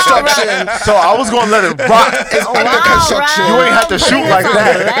under construction. So I was gonna let it rock. It's under construction. You ain't have to shoot like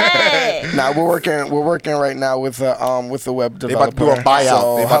that. Nah, we're working right now with the web They developer. about to do a buyout.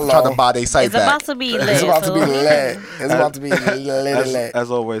 So, They about to try hello. to buy their site It's about back. to be lit. It's about to be so- lit. It's about to be lit. As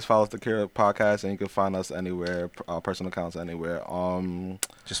always, follow the Cure Podcast, and you can find us anywhere, our personal accounts anywhere.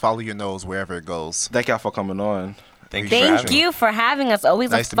 Just follow your nose wherever it goes. Thank y'all for coming on. Thank you. for Thank having me. you for having us.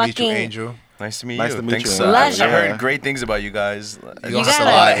 Always Nice a to meet you, fucking Angel. Nice to meet Nice you. to meet Thanks. you. I've Pleasure. heard great things about you guys. You Just got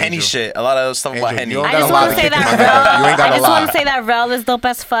a lot it. of Henny shit. A lot of stuff about Angel, Henny. you don't I got just a lot want to to say kick in that my head. You ain't Rel. got I a just lot. want to say that Rel is dope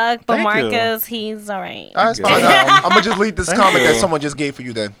as fuck, but Thank you. Marcus, he's alright. That's fine. I'm gonna just leave this comment that someone just gave for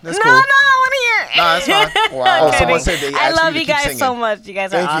you. Then that's No, cool. no, I want to hear. Nah, it's fine. Wow. Oh, someone said they I asked love you you to keep guys singing. so much. You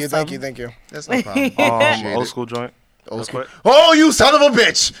guys are awesome. Thank you. That's no problem. Appreciate Old it. school joint. Old school. Oh, you son of a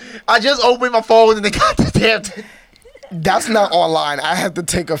bitch! I just opened my phone and they got the damn thing. That's not online. I have to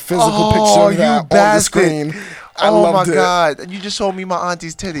take a physical Oh, picture of you that on the bastard. screen. I Oh my loved it. God! You just showed me my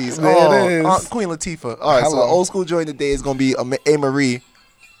auntie's titties. There Oh, it is. Aunt Queen Latifah. All right, so Hello. old school joint today is gonna be A. Marie.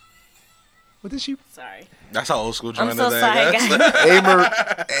 What did she? Sorry. That's how old school joint I'm so is. sorry,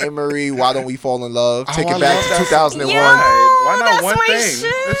 guys. A. Marie. Why don't we fall in love? Take I it back love to that 2001. Yo, Why not that's one my thing?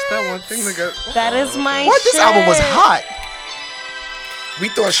 shit. It's that one thing that got. That is my What? This shit. album was hot. We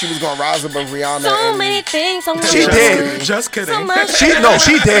thought she was gonna rise above Rihanna. So and many things. I wanna She do. did. Just kidding. So much.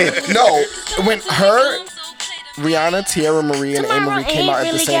 She did. No, when her, Rihanna, Tierra Marie, and A. Tomorrow Marie came ain't out at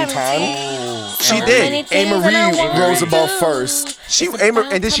the really same guaranteed. time, She So did. many A. things that I Marie wanna rose above do. first. She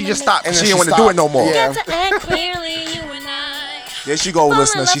and then she just stopped. And She then didn't she want to do it no stopped. more. Yeah. Got to act clearly, you and I. There she go,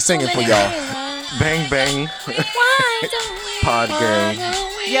 listener. She's singing for y'all. Bang bang. Why don't we Pod gang.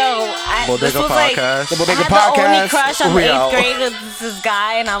 Yo, this Bodega was like, podcast. The Bodega I had the only Podcast. crush on We 8th out. grade of this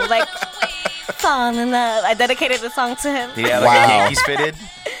guy, and I was like, falling in love. I dedicated the song to him. Yeah, like Wow. a Yankees fitted.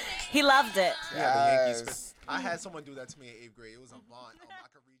 He loved it. Yes. I had someone do that to me in 8th grade. It was a bond. I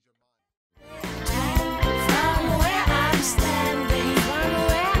could read your mind. From where I'm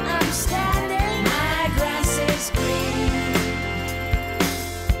standing, my grass is green.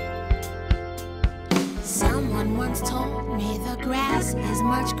 Someone once told me the grass is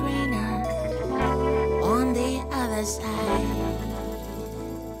much greener on the other side.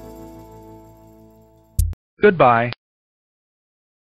 Goodbye.